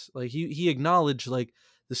violence, like he acknowledged like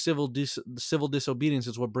the civil disobedience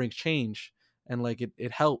is what brings change, and like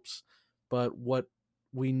it helps. But what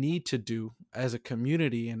we need to do as a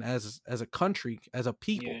community and as a country, as a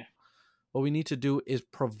people, Yeah. what we need to do is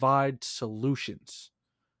provide solutions.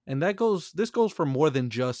 And this goes for more than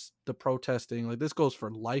just the protesting. Like this goes for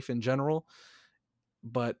life in general.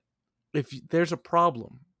 But if there's a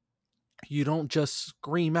problem, you don't just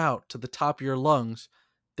scream out to the top of your lungs,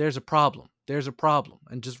 there's a problem, there's a problem,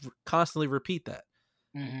 and just constantly repeat that.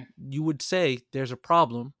 Mm-hmm. You would say, there's a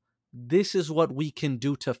problem. This is what we can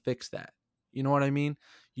do to fix that. You know what I mean?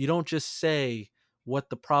 You don't just say what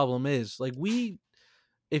the problem is. Like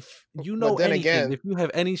if you But know then anything, again, if you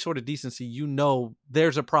have any sort of decency, you know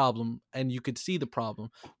there's a problem and you could see the problem.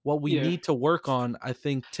 What we Yeah. need to work on, I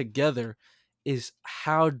think, together is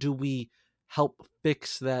how do we help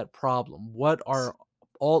fix that problem? What are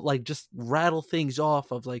all like just rattle things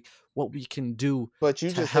off of like what we can do but to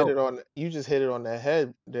help. you just hit it on the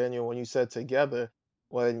head, Daniel, when you said together.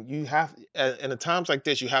 When you have in times like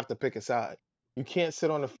this, you have to pick a side. You can't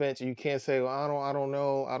sit on the fence. You can't say, well, I don't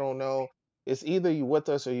know, I don't know. It's either you with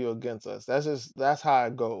us or you against us. That's how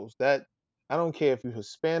it goes. That I don't care if you're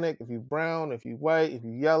Hispanic, if you're brown, if you're white, if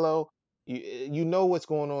you're yellow. You know what's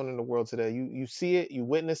going on in the world today. You see it, you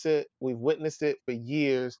witness it. We've witnessed it for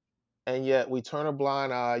years, and yet we turn a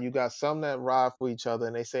blind eye. You got some that ride for each other,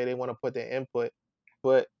 and they say they want to put their input,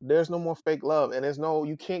 but there's no more fake love, and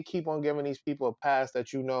you can't keep on giving these people a pass that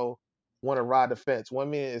want to ride the fence. One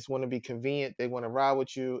minute it's want to be convenient, they want to ride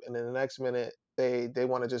with you, and then the next minute they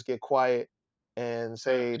want to just get quiet and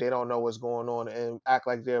say Facts. they don't know what's going on and act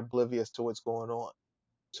like they're oblivious to what's going on.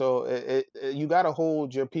 So you got to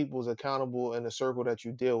hold your peoples accountable in the circle that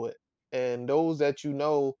you deal with, and those that you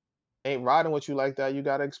know ain't riding with you like that, you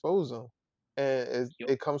got to expose them. And Yo,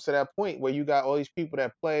 it comes to that point where you got all these people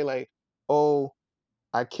that play like, oh,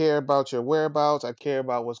 I care about your whereabouts. I care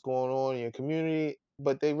about what's going on in your community,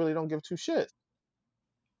 but they really don't give two shits.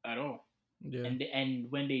 at all. Yeah. And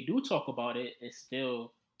when they do talk about it, it's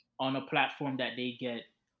still on a platform that they get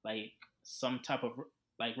like some type of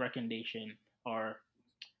like recommendation or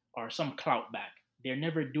some clout back. They're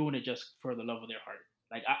never doing it just for the love of their heart.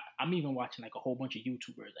 Like I'm even watching like a whole bunch of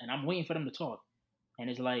YouTubers, and I'm waiting for them to talk. And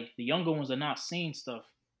it's like the younger ones are not saying stuff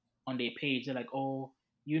on their page. They're like, "Oh,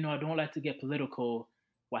 I don't like to get political.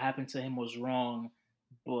 What happened to him was wrong,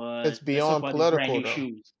 but It's let's talk beyond about these brand political new though.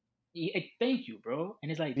 shoes." Yeah, thank you, bro.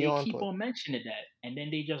 And it's like they Beyond keep political. on mentioning that, and then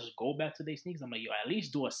they just go back to their sneakers. I'm like, yo, at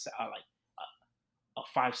least do like a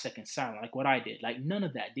 5 second silent, like what I did. Like none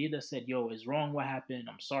of that. They just said, "Yo, it's wrong. What happened?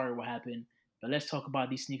 I'm sorry. What happened? But let's talk about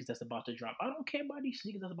these sneakers that's about to drop." I don't care about these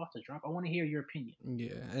sneakers that's about to drop. I want to hear your opinion.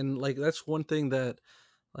 Yeah. And like that's one thing that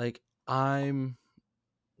like I'm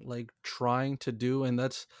like trying to do, and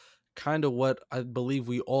that's kind of what I believe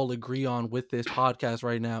we all agree on with this podcast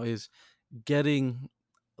right now is getting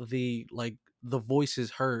the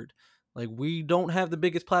voices heard. Like we don't have the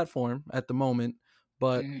biggest platform at the moment,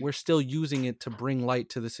 but Mm-hmm. we're still using it to bring light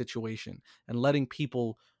to the situation and letting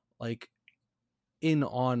people like in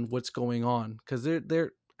on what's going on, because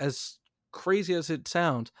they're as crazy as it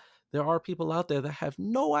sounds, there are people out there that have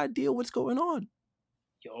no idea what's going on.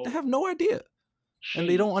 They Yo, have no idea, and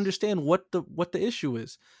they don't Shades. understand what the issue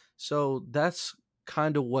is. So that's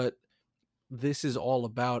kind of what this is all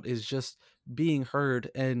about, is just being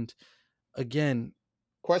heard. And again,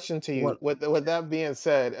 Question to you. What With that being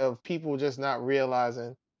said, of people just not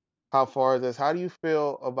realizing how far this, how do you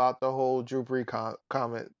feel about the whole Drew Brees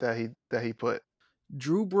comment that he put?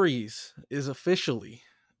 Drew Brees is officially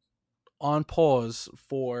on pause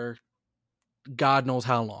for God knows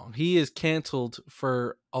how long. He is canceled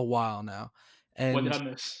for a while now. What did And I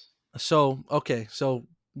miss? so, okay, so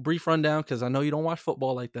brief rundown because I know you don't watch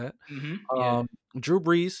football like that. Yeah. Drew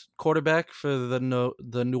Brees, quarterback for the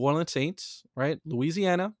New Orleans Saints, right?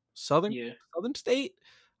 Louisiana, Yeah. Southern state.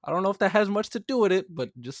 I don't know if that has much to do with it,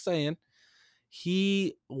 but just saying.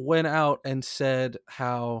 He went out and said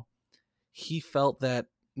how he felt that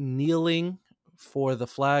kneeling for the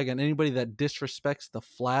flag and anybody that disrespects the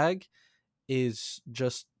flag is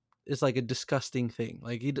like a disgusting thing.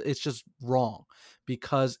 Like it's just wrong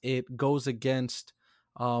because it goes against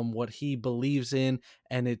what he believes in,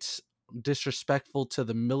 and it's disrespectful to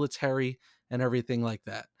the military and everything like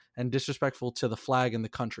that, and disrespectful to the flag and the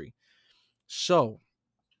country. So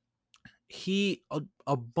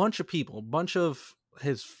a bunch of people, a bunch of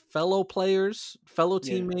his fellow players, fellow Yeah.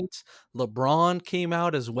 teammates, LeBron came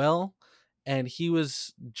out as well, and he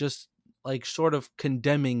was just like sort of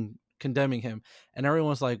condemning him, and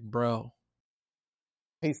everyone's like, bro.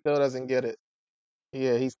 He still doesn't get it.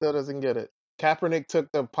 Yeah, he still doesn't get it. Kaepernick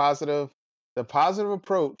took the positive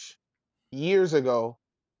approach years ago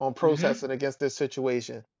on Mm-hmm. protesting against this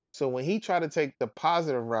situation. So when he tried to take the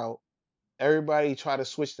positive route, everybody tried to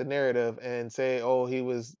switch the narrative and say, "Oh, he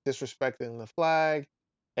was disrespecting the flag."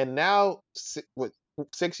 And now,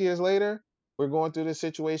 6 years later, we're going through this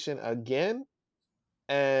situation again,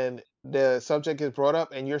 and the subject is brought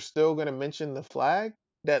up, and you're still going to mention the flag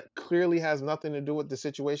that clearly has nothing to do with the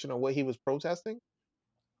situation or what he was protesting.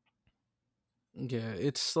 Yeah,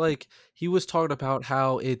 it's like he was talking about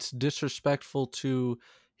how it's disrespectful to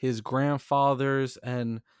his grandfathers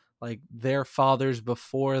and like their fathers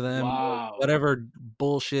before them, or Wow. whatever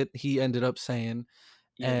bullshit he ended up saying.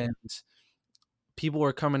 Yeah. And people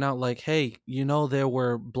were coming out like, hey, there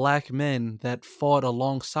were black men that fought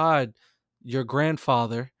alongside your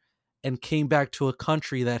grandfather and came back to a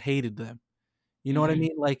country that hated them. You know what I Mm-hmm.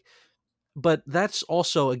 mean? Like, but that's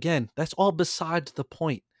also, again, that's all besides the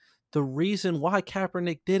point. The reason why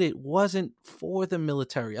Kaepernick did it wasn't for the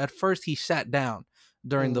military. At first, he sat down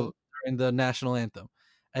during Hmm. the national anthem,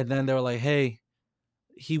 and then they were like, "Hey."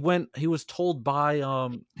 He was told by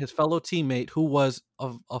his fellow teammate who was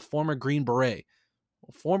a former Green Beret,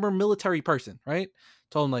 a former military person, right?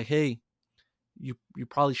 Told him like, "Hey, you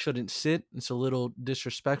probably shouldn't sit. It's a little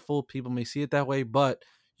disrespectful. People may see it that way, but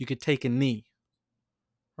you could take a knee,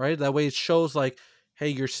 right? That way it shows like, hey,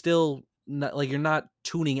 you're still not like you're not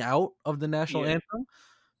tuning out of the national Yeah. anthem,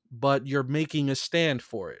 but you're making a stand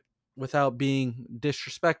for it without being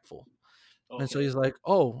disrespectful." And so Okay. he's like,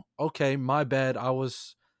 "Oh, okay, my bad. I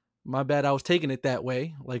was taking it that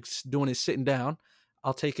way, like doing it sitting down.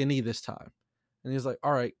 I'll take a knee this time." And he's like,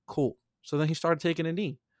 "All right, cool." So then he started taking a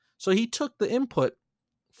knee. So he took the input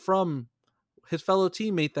from his fellow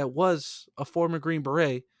teammate that was a former Green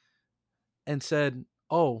Beret and said,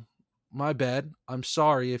 "Oh, my bad. I'm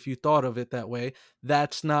sorry if you thought of it that way.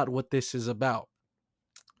 That's not what this is about.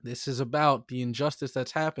 This is about the injustice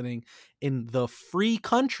that's happening in the free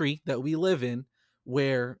country that we live in,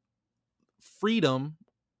 where freedom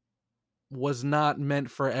was not meant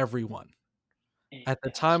for everyone. And At the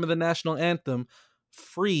that's time of the national anthem,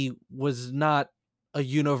 free was not a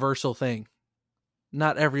universal thing.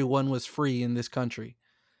 Not everyone was free in this country."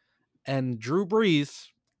 And Drew Brees,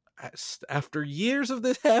 after years of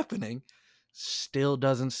this happening, still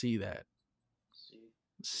doesn't see that. see.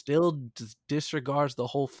 Still disregards the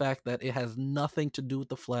whole fact that it has nothing to do with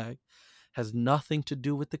the flag, has nothing to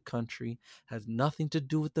do with the country, has nothing to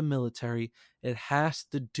do with the military. It has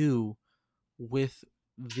to do with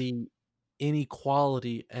the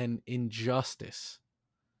inequality and injustice.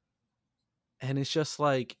 And it's just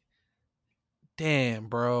like, damn,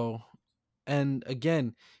 bro. And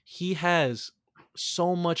again, he has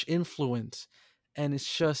so much influence, and it's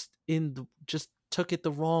just took it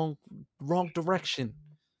the wrong direction.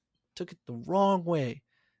 Took it the wrong way.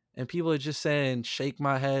 And people are just saying, shake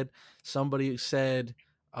my head. Somebody said,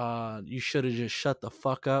 you should have just shut the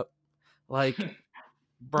fuck up. Like,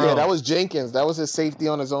 Yeah, bro, that was Jenkins. That was his safety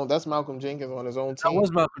on his own. That's Malcolm Jenkins on his own that team.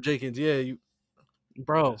 was Malcolm Jenkins. Yeah,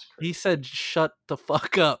 bro, That's he crazy. said, shut the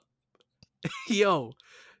fuck up. Yo,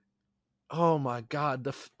 oh my God.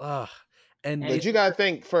 And And But you gotta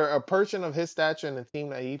think, for a person of his stature and the team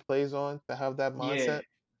that he plays on to have that yeah, mindset,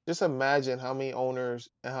 just imagine how many owners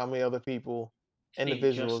and how many other people, think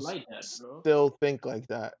just individuals, like that, bro. still think like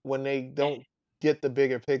that when they And don't get the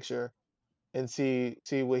bigger picture and see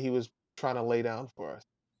what he was trying to lay down for us.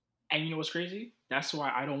 And you know what's crazy? That's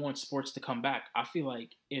why I don't want sports to come back. I feel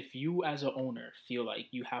like if you, as an owner, feel like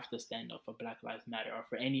you have to stand up for Black Lives Matter or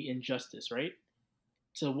for any injustice, right?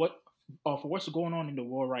 So what, or for what's going on in the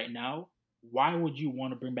world right now, why would you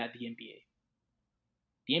want to bring back the NBA?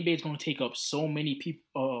 The NBA is going to take up so many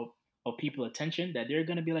people of people attention that they're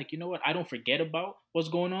going to be like, you know what? I don't forget about what's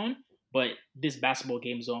going on, but this basketball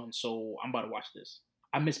game is on, so I'm about to watch this.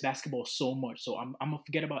 I miss basketball so much, so I'm gonna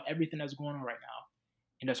forget about everything that's going on right now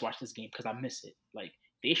and just watch this game because I miss it. Like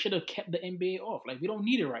they should have kept the NBA off. Like we don't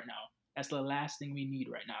need it right now. That's the last thing we need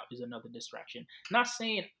right now is another distraction. Not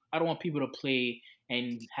saying I don't want people to play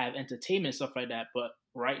and have entertainment and stuff like that, but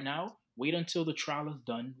right now, wait until the trial is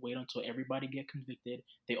done. Wait until everybody get convicted.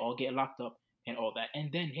 They all get locked up and all that,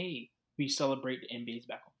 and then hey, we celebrate the NBA's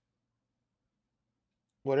back on.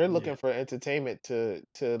 Well, they're Yeah. looking for entertainment to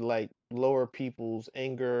like lower people's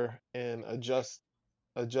anger and adjust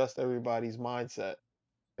everybody's mindset.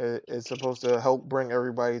 It's supposed to help bring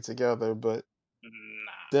everybody together, but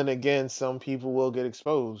Nah. then again, some people will get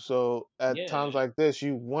exposed. So at Yeah. times like this,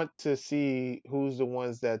 you want to see who's the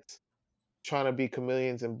ones that's trying to be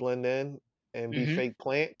chameleons and blend in and be Mm-hmm. fake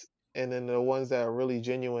plants, and then the ones that are really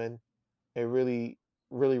genuine and really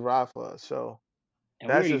ride for us. So And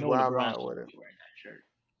we that's already just know where I'm LeBron's at with gonna it. be wearing that shirt.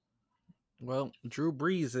 Well, Drew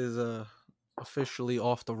Brees is officially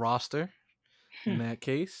off the roster in that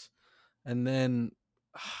case. And then,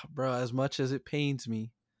 bro, much as it pains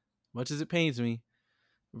me,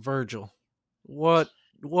 Virgil, what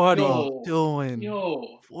what are you Oh, Yo, doing?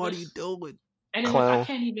 yo, What are you this, doing? and then like I clown.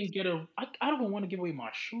 can't even get a. I don't want to give away my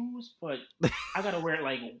shoes, but I gotta wear it.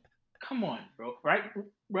 Like, come on, bro.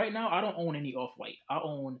 Right now, I don't own any Off White. I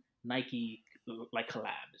own Nike like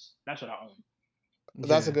collabs. That's what I own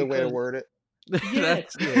That's a Yeah, good way to because word it. yeah,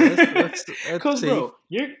 that's because safe. bro,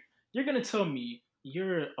 you're gonna tell me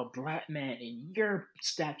you're a black man in your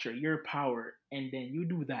stature, your power, and then you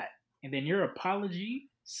do that, and then your apology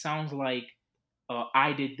sounds like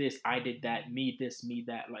I did this, I did that, me this, me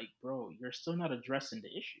that. Like, bro, you're still not addressing the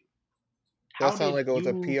issue. That How sounds did like it was you?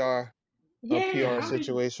 a Yeah, PR Yeah,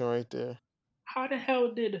 situation right there. how the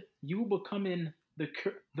hell did you becoming the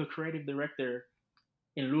creative director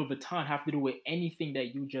in Louis Vuitton have to do with anything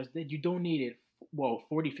that you just did? You donated, well,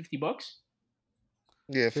 40, $50,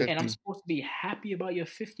 Yeah, and I'm 50. 50. supposed to be happy about your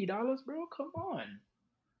 $50, bro? Come on,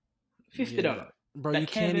 Yeah, $50 bro, you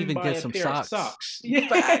that can't can't even even buy get a some pair of socks. socks.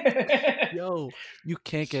 Fact, Yeah, yo, you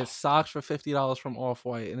can't get socks for $50 from Off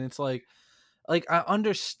White, and it's like I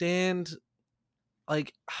understand,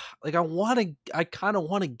 like, I kind of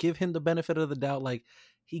want to give him the benefit of the doubt, like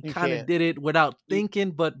he You kind of can't. did it without you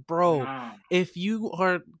thinking, but bro, nah. if you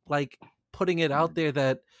are like putting it out there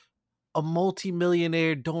that a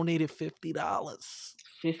multimillionaire donated $50,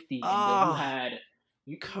 50, and then you ah, had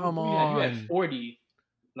come you had on, 40,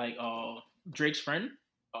 like Drake's friend,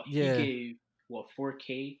 he yeah, gave what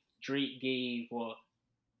 4K, Drake gave what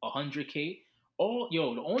 100K. All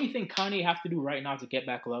yo, the only thing Kanye have to do right now to get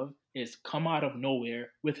back love is come out of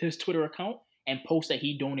nowhere with his Twitter account and post that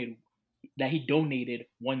he donated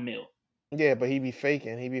 1 mil. Yeah, but he be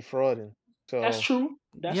faking. He be frauding. That's So true.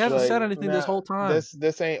 he That's hasn't true. said like anything this now, whole time.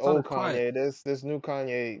 this ain't It's on the old quiet. Kanye. This new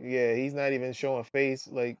Kanye. Yeah, he's not even showing face.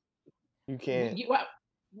 Like you can't.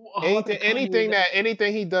 How about the Kanye that?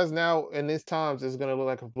 Anything he does now in these times is gonna look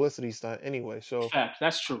like a publicity stunt anyway. Facts.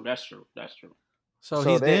 That's true. That's true. That's true. So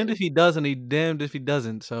So he's that damned if he does, and he damned if he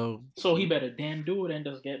doesn't. So So he better damn do it and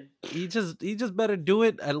just get. he just better do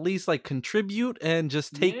it, at least like contribute and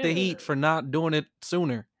just take the Yeah. heat for not doing it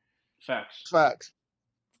sooner. Facts. facts.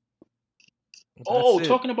 That's Oh, it.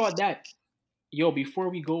 talking about that, yo. Before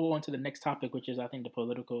we go on to the next topic, which is I think the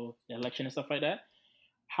political election and stuff like that,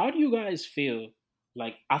 how do you guys feel?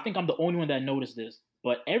 Like, I think I'm the only one that noticed this,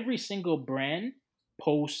 but every single brand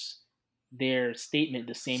posts their statement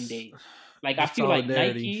the same day. Like, The I feel like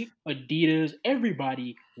solidarity. Nike, Adidas,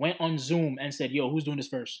 everybody went on Zoom and said, "Yo, who's doing this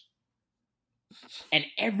first?" And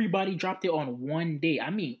everybody dropped it on one day. I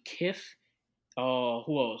mean, Kith,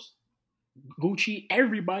 who else? Gucci.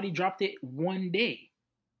 Everybody dropped it one day.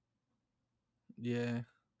 Yeah.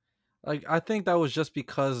 Like I think that was just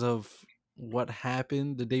because of what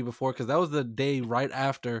happened the day before, because that was the day right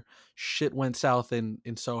after shit went south in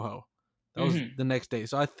Soho. That was Hmm. the next day.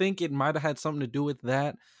 So I think it might have had something to do with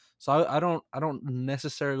that. So I don't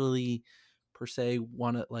necessarily per se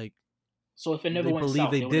want to like So if it never they went believe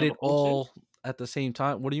south, they they would did never it post it. all at the same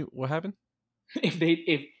time. What happened? If they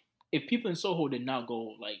if people in Soho did not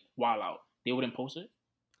go like wild out, they wouldn't post it.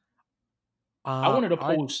 I Uh wanted to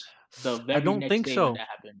I post the I very don't next think day when so. that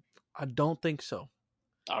happened. I don't think so.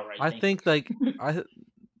 All right, I thank think like you.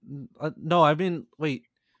 no, I mean wait,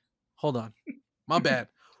 hold on. My bad.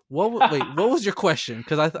 Wait, what was your question?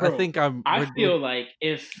 Because I Bro, think I we're feel like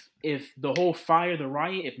if the whole fire, the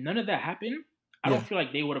riot, if none of that happened, I don't yeah. feel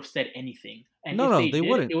like they would have said anything. And No, if no, they they did,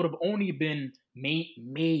 wouldn't. it would have only been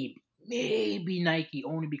maybe Nike,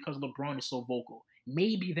 only because LeBron is so vocal.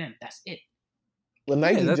 Maybe them. That's it. Well,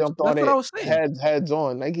 Yeah, Nike jumped on that's what I it was saying. heads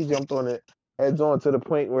on. Nike jumped on it heads on to the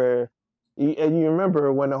point where, and you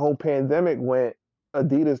remember when the whole pandemic went,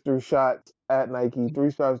 Adidas threw shots at Nike,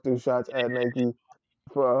 three stripes threw shots at Nike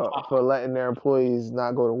for letting their employees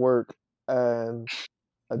not go to work, and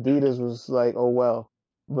Adidas was like, oh well.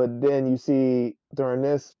 But then you see during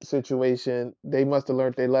this situation, they must have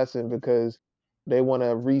learned their lesson because they want to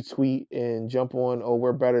retweet and jump on, oh,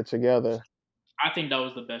 we're better together. I think that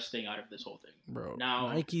was the best thing out of this whole thing. Bro, Now,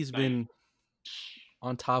 Nike's like, been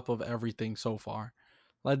on top of everything so far.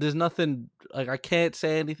 Like there's nothing like I can't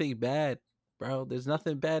say anything bad, bro. There's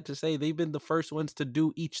nothing bad to say. They've been the first ones to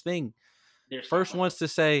do each thing. there's not First much. ones to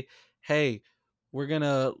say, "Hey,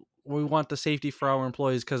 we want the safety for our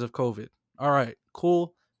employees because of COVID." All right,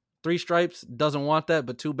 cool. Three Stripes doesn't want that,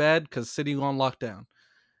 but too bad because city on lockdown.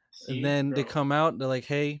 And See, then they bro, come out, they're like,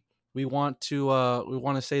 "Hey, we want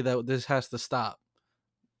to say that this has to stop."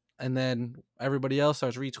 And then everybody else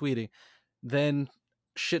starts retweeting. Then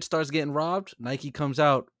shit starts getting robbed. Nike comes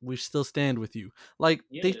out. We still stand with you. Like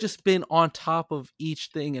they've yeah, just been on top of each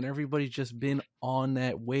thing, and everybody's just been on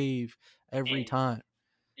that wave every and time.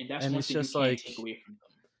 and that's And one it's thing you just can't like, take away from them.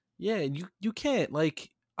 yeah, you can't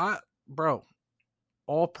like I bro.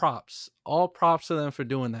 All props to them for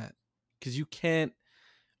doing that because you can't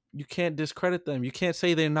discredit them. You can't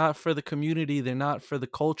say they're not for the community. They're not for the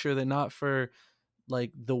culture. They're not for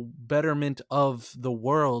like the betterment of the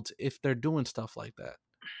world if they're doing stuff like that.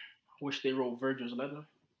 Wish they wrote Virgil's letter.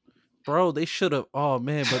 Bro, they should have. Oh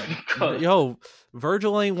man, but Cause yo,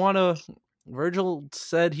 Virgil ain't wanna. Virgil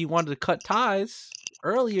said he wanted to cut ties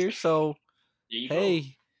earlier, so there you go.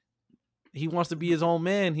 hey, he wants to be his own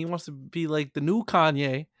man. He wants to be like the new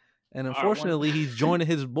Kanye, and All right, unfortunately, he's joining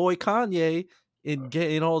his boy Kanye in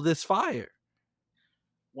getting all this fire.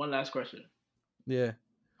 one last question. Yeah.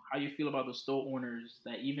 How you feel about the store owners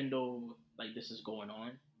that even though like this is going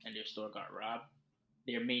on and their store got robbed,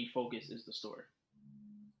 their main focus is the store.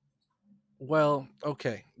 Well,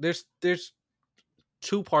 okay. There's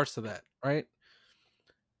two parts to that, right?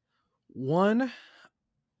 One,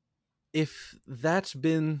 if that's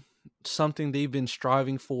been something they've been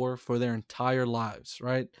striving for their entire lives,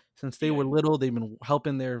 right? Since they Yeah. were little, they've been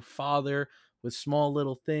helping their father with small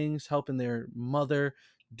little things, helping their mother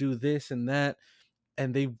do this and that,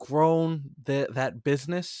 and they've grown that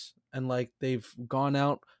business and like they've gone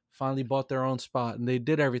out, finally bought their own spot and they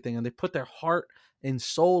did everything and they put their heart and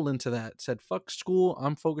soul into that. Said, "Fuck school,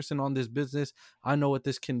 I'm focusing on this business. I know what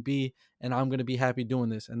this can be and I'm going to be happy doing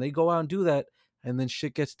this." And they go out and do that and then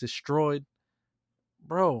shit gets destroyed.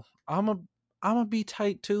 Bro, I'm a be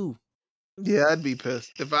tight too. Yeah, I'd be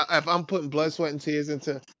pissed if I'm putting blood, sweat, and tears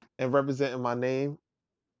into and representing my name,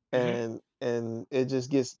 Hmm. and it just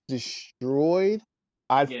gets destroyed.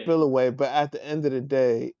 I'd Yeah. feel away, but at the end of the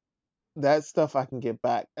day, that stuff I can get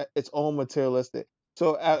back. It's all materialistic.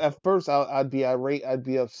 So at first I'd be irate, I'd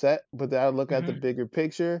be upset, but then I'd look at the Hmm. bigger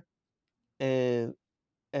picture, and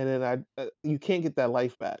then you can't get that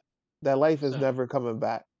life back. That life is So never coming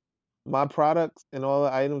back. My products and all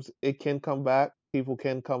the items, it can come back. People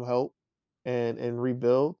can come help and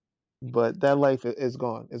rebuild, but that life is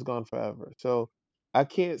gone. It's gone forever. So I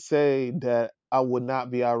can't say that I would not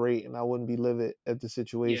be irate and I wouldn't be livid at the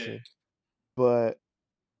yeah, situation, but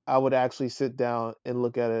I would actually sit down and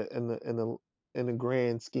look at it in the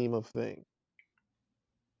grand scheme of things.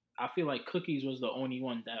 I feel like Cookies was the only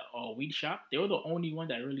one that Weed Shop. They were the only one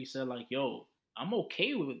that really said like, "Yo, I'm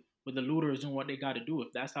okay with the looters and what they got to do.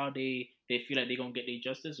 If that's how they feel like they're gonna get their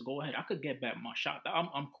justice, go ahead. I could get back my shop.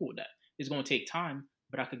 I'm cool with that. It's gonna take time,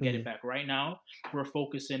 but I could get it Mhm. back. Right now, we're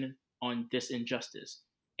focusing on this injustice."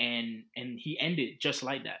 And he ended just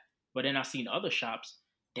like that. But then I seen other shops.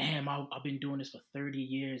 Damn, I've been doing this for 30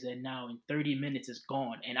 years, and now in 30 minutes it's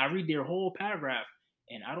gone. And I read their whole paragraph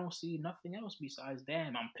and I don't see nothing else besides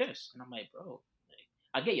damn, I'm pissed. And I'm like, bro, like,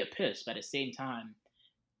 I get you're pissed, but at the same time,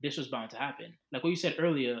 this was bound to happen. Like what you said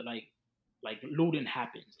earlier, like looting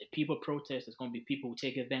happens. If people protest, there's gonna be people who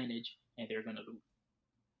take advantage and they're gonna loot.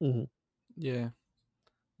 Mhm. Yeah.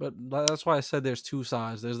 But that's why I said there's two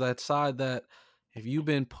sides. There's that side that if you've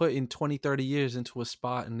been put in 20, 30 years into a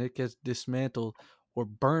spot and it gets dismantled or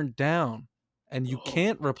burned down and you Oh,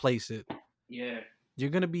 can't replace it, yeah. you're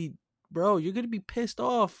going to be, bro, you're going to be pissed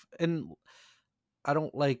off. And I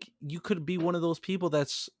don't like, you could be one of those people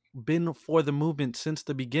that's been for the movement since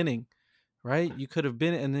the beginning, right? You could have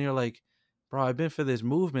been, and then you're like, bro, I've been for this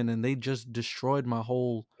movement and they just destroyed my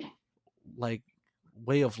whole like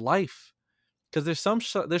way of life. Because there's some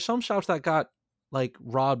shops that got like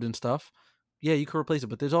robbed and stuff. Yeah, you can replace it,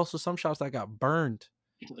 but there's also some shops that got burned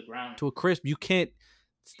to the ground. to a crisp. You can't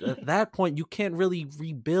at that point you can't really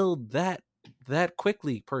rebuild that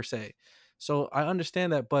quickly per se. So I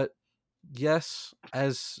understand that, but yes,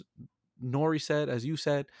 as Nori said, as you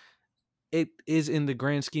said, it is in the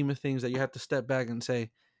grand scheme of things that you have to step back and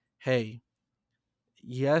say, hey,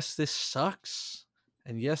 yes, this sucks.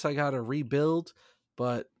 And yes, I got to rebuild,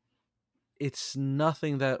 but it's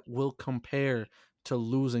nothing that will compare to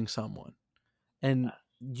losing someone. And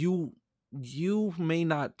you may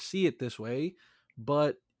not see it this way,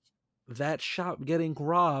 but that shop getting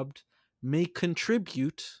robbed may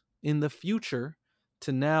contribute in the future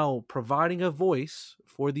to now providing a voice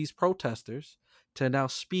for these protesters to now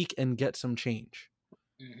speak and get some change.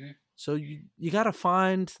 Mm-hmm. So you got to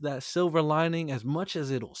find that silver lining as much as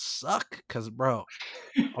it'll suck, cuz bro,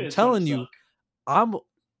 I'm It's gonna telling you, suck. I'm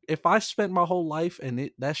if I spent my whole life and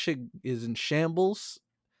that shit is in shambles,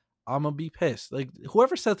 I'm gonna be pissed. Like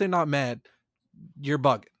whoever says they're not mad, you're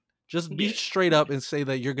bugging. Just be Yeah. straight up and say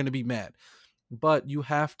that you're gonna be mad. But you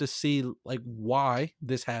have to see like why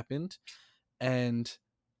this happened and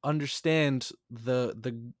understand the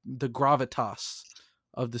gravitas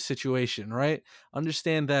of the situation, right?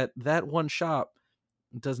 Understand that that one shop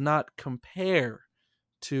does not compare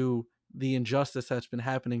to the injustice that's been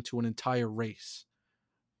happening to an entire race.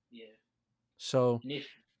 Yeah. So And if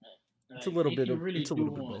it's a little if bit you of really it's a do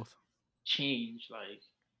little bit want both. change, like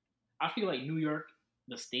I feel like New York,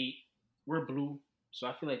 the state, we're blue, so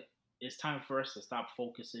I feel like it's time for us to stop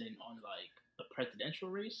focusing on like the presidential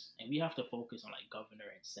race, and we have to focus on like governor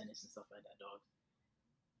and senate and stuff like that, dog.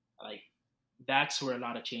 Like that's where a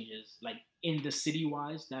lot of changes, like in the city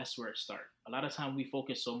wise, that's where it start. A lot of time we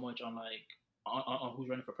focus so much on like on who's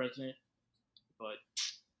running for president, but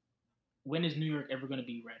when is New York ever going to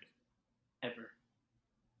be red? Ever?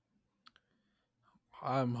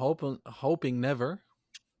 I'm hoping never.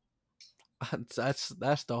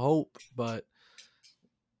 That's the hope, but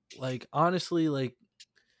like honestly, like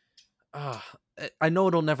uh, I know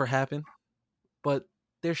it'll never happen, but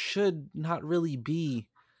there should not really be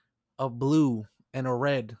a blue and a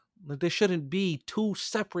red. Like there shouldn't be two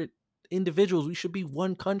separate individuals. We should be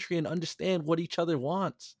one country and understand what each other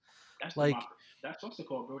wants. That's Like democracy. That's what's it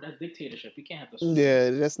called, bro? That's dictatorship. We can't have the switch. Yeah,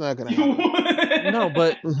 that's not gonna happen. no,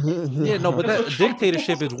 but yeah, no, but That's what that Trump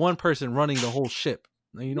dictatorship wants. is one person running the whole ship.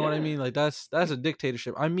 You know what I Yeah. mean? Like that's a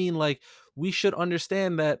dictatorship. I mean, like we should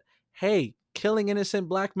understand that. Hey, killing innocent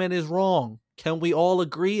black men is wrong. Can we all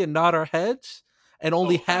agree and nod our heads? And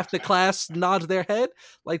only Oh, half facts, the facts. class nods their head.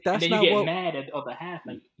 Like And that's then you not get what. mad at the other half,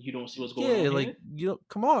 like you don't see what's going Yeah, on like here.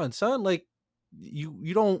 come on, son. Like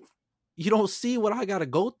you don't see what I got to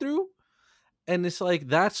go through. And it's like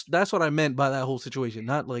that's what I meant by that whole situation,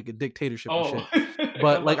 not like a dictatorship and Oh, shit. I'm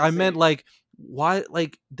But like about to I meant say. like why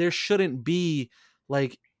like there shouldn't be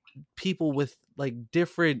like people with like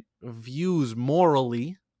different views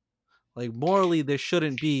morally. Like morally there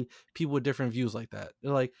shouldn't be people with different views like that.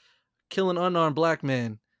 They're like kill an unarmed black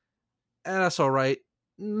man. That's all right.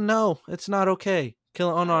 No, it's not okay. Kill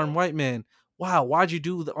an Not at unarmed all. white man. Wow, why'd you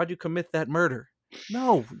commit that murder?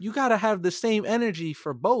 No, you gotta have the same energy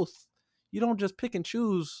for both. You don't just pick and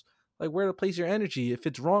choose like where to place your energy. If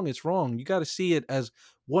it's wrong, it's wrong. You gotta see it as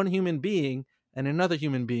one human being and another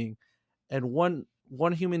human being. And one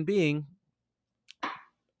human being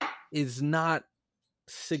is not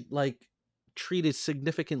like treated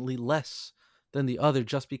significantly less than the other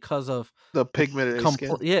just because of The the pigment of their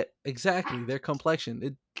skin. yeah, exactly, their complexion.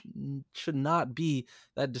 It should not be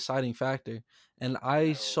that deciding factor. And I Not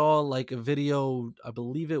at all. saw like a video, I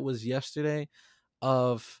believe it was yesterday,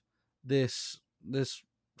 of this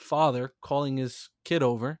father calling his kid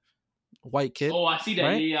over, white kid, Oh, I see that.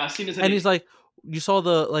 right? Yeah, yeah. I seen this And today. he's like, you saw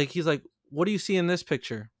the like he's like, what do you see in this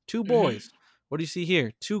picture? Two Mm-hmm. boys. What do you see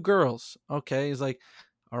here? Two girls. Okay. He's like,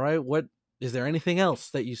 all right, what is there anything else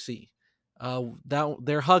that you see? That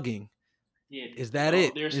they're hugging. Yeah. Is He's like, that oh,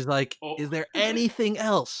 it? there's Is like, oh, is there anything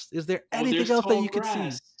else? Is there oh, anything there's else that tall you could see?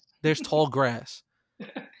 grass. There's tall grass.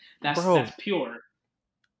 That's Bro, pure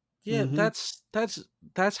yeah, Hmm.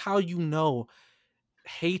 that's how you know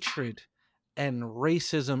hatred and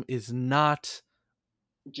racism is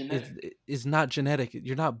genetic. is not genetic.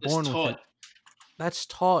 You're not It's born with it. taught. That's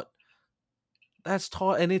taught. That's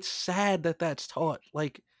taught, and it's sad that that's taught.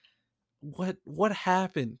 Like, what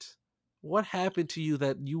happened? What happened to you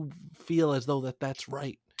that you feel as though that's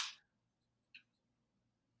right?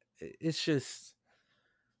 It's just,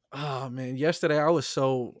 oh man. Yesterday I was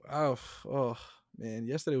so, oh, man,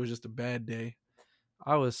 yesterday was just a bad day.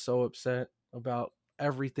 I was so upset about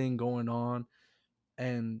everything going on,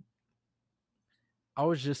 and I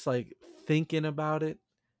was just like thinking about it,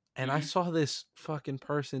 and I Mm-hmm. saw this fucking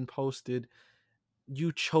person posted,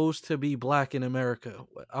 "You chose to be black in America."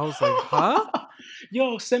 I was like, "Huh?"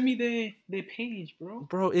 Yo, send me their page, bro.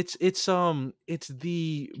 Bro, it's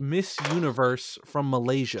the Miss Universe from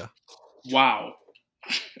Malaysia. Wow.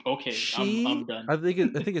 Okay, I'm She done. I think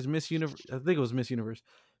it's Miss Universe. I think it was Miss Universe,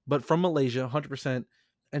 but from Malaysia, 100%.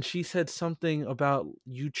 And she said something about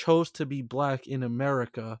you chose to be black in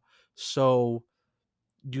America, so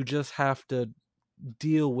you just have to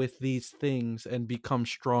deal with these things and become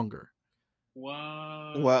stronger.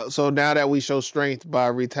 What? Well, so now that we show strength by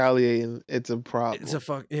retaliating, it's a It's a problem. it's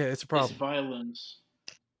a It's problem. violence.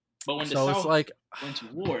 But when the So it's South like, went to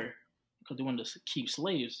war because they wanted to keep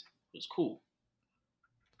slaves, it was cool.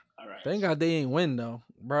 All right. thank God they ain't win though,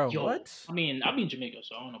 bro. Yo, What? I mean, I'll be in Jamaica,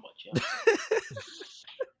 so I don't know about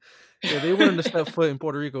Yeah, they wouldn't have stepped foot in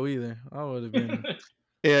Puerto Rico either. I would have been.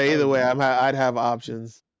 Yeah, I either would way, have I'd have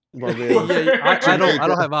options. Barbados, yeah, I Jamaica,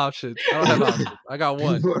 don't have options. I don't have options. I got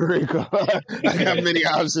one. Puerto Rico. I got many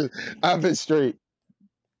options. I've been straight.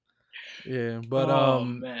 Yeah, but Oh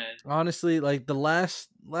man. honestly, like the last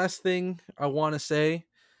thing I want to say,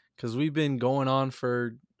 because we've been going on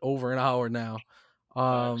for over an hour now,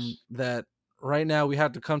 Facts. that right now we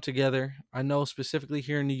have to come together. I know specifically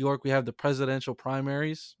here in New York we have the presidential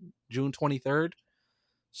primaries June 23rd.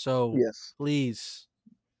 So Yes. please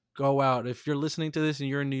go out. If you're listening to this and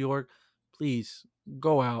you're in New York, please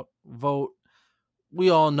go out, vote. We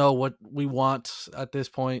all know what we want at this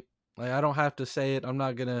point. Like, I don't have to say it. I'm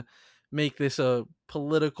not gonna make this a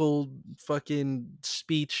political fucking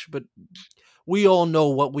speech, but we all know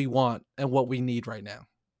what we want and what we need right now.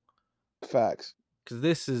 Facts. Because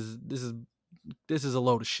this is a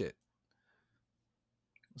load of shit.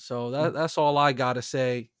 So that's all I gotta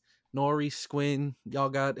say. Nori, Squin, y'all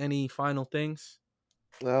got any final things?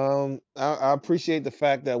 I appreciate the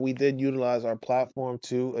fact that we did utilize our platform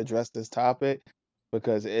to address this topic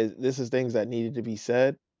because this is things that needed to be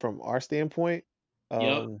said from our standpoint. Yep.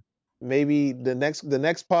 Um, maybe the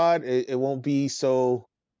next pod it won't be so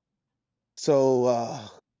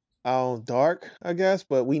dark, I guess,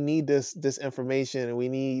 but we need this information and we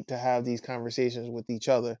need to have these conversations with each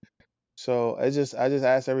other. So I just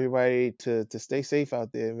ask everybody to stay safe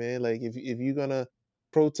out there, man. Like if you're gonna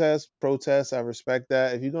protest. I respect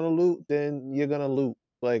that. If you're gonna loot, then you're gonna loot.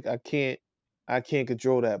 Like I can't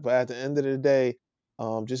control that. But at the end of the day,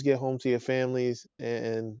 just get home to your families,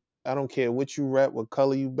 and I don't care what you rep, what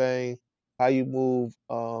color you bang, how you move.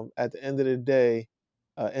 At the end of the day,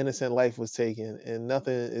 innocent life was taken, and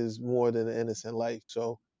nothing is more than an innocent life.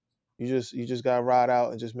 So you just gotta ride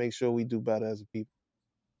out and just make sure we do better as a people.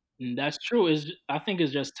 And that's true. I think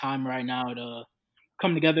it's just time right now to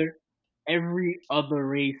come together. Every other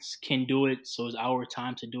race can do it, so it's our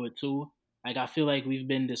time to do it too. Like I feel like we've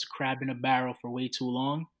been this crab in a barrel for way too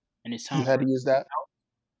long, and it's You time had for to use that.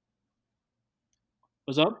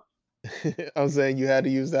 what's up. I'm saying you had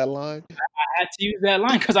to use that line. I had to use that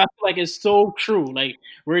line because I feel like it's so true. Like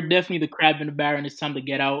we're definitely the crab in the barrel, and it's time to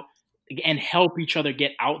get out and help each other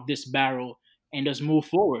get out this barrel and just move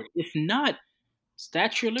forward. If not,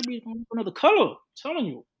 Statue of Liberty is going to be another color. I'm telling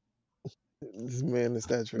you. This man, the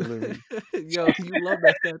Statue of Liberty. Yo, you love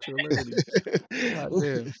that Statue of Liberty. God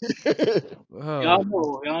damn. Y'all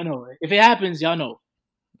know, y'all know. If it happens, y'all know.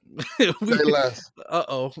 We, Say less.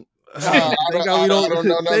 uh-oh. I Thank don't, God I we don't, I don't don't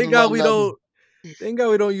know nothing thank God about we nothing. don't thank God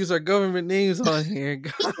we don't use our government names on here.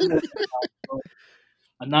 God.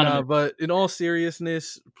 Nah, Anonymous. but in all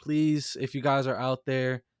seriousness, please, if you guys are out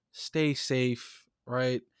there, stay safe,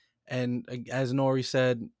 right? And as Nori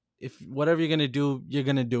said, if whatever you're gonna do, you're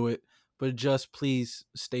gonna do it. But just please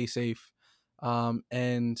stay safe.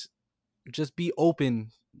 And just be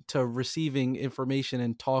open to receiving information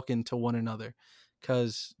and talking to one another,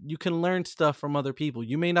 because you can learn stuff from other people.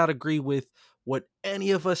 You may not agree with what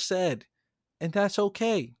any of us said, and that's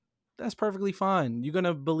okay. That's perfectly fine. You're going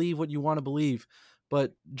to believe what you want to believe,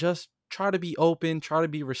 but just try to be open, try to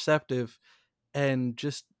be receptive, and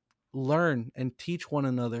just learn and teach one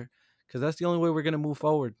another, because that's the only way we're going to move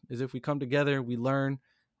forward, is if we come together, we learn,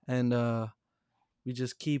 and we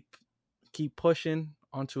just keep pushing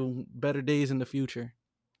onto better days in the future.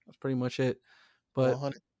 That's pretty much it. But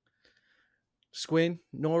 100. Squin,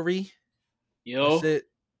 Nori, that's Yo. it.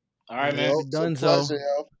 All right, man. Yo, We it's a done pleasure, so.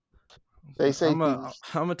 yo. Stay safe, I'm people.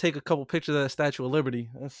 gonna take a couple pictures of that Statue of Liberty.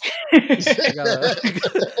 I gotta.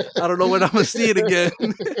 I don't know when I'm gonna see it again.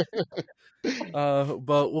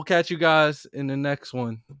 But we'll catch you guys in the next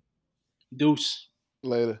one. Deuce.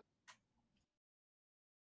 Later.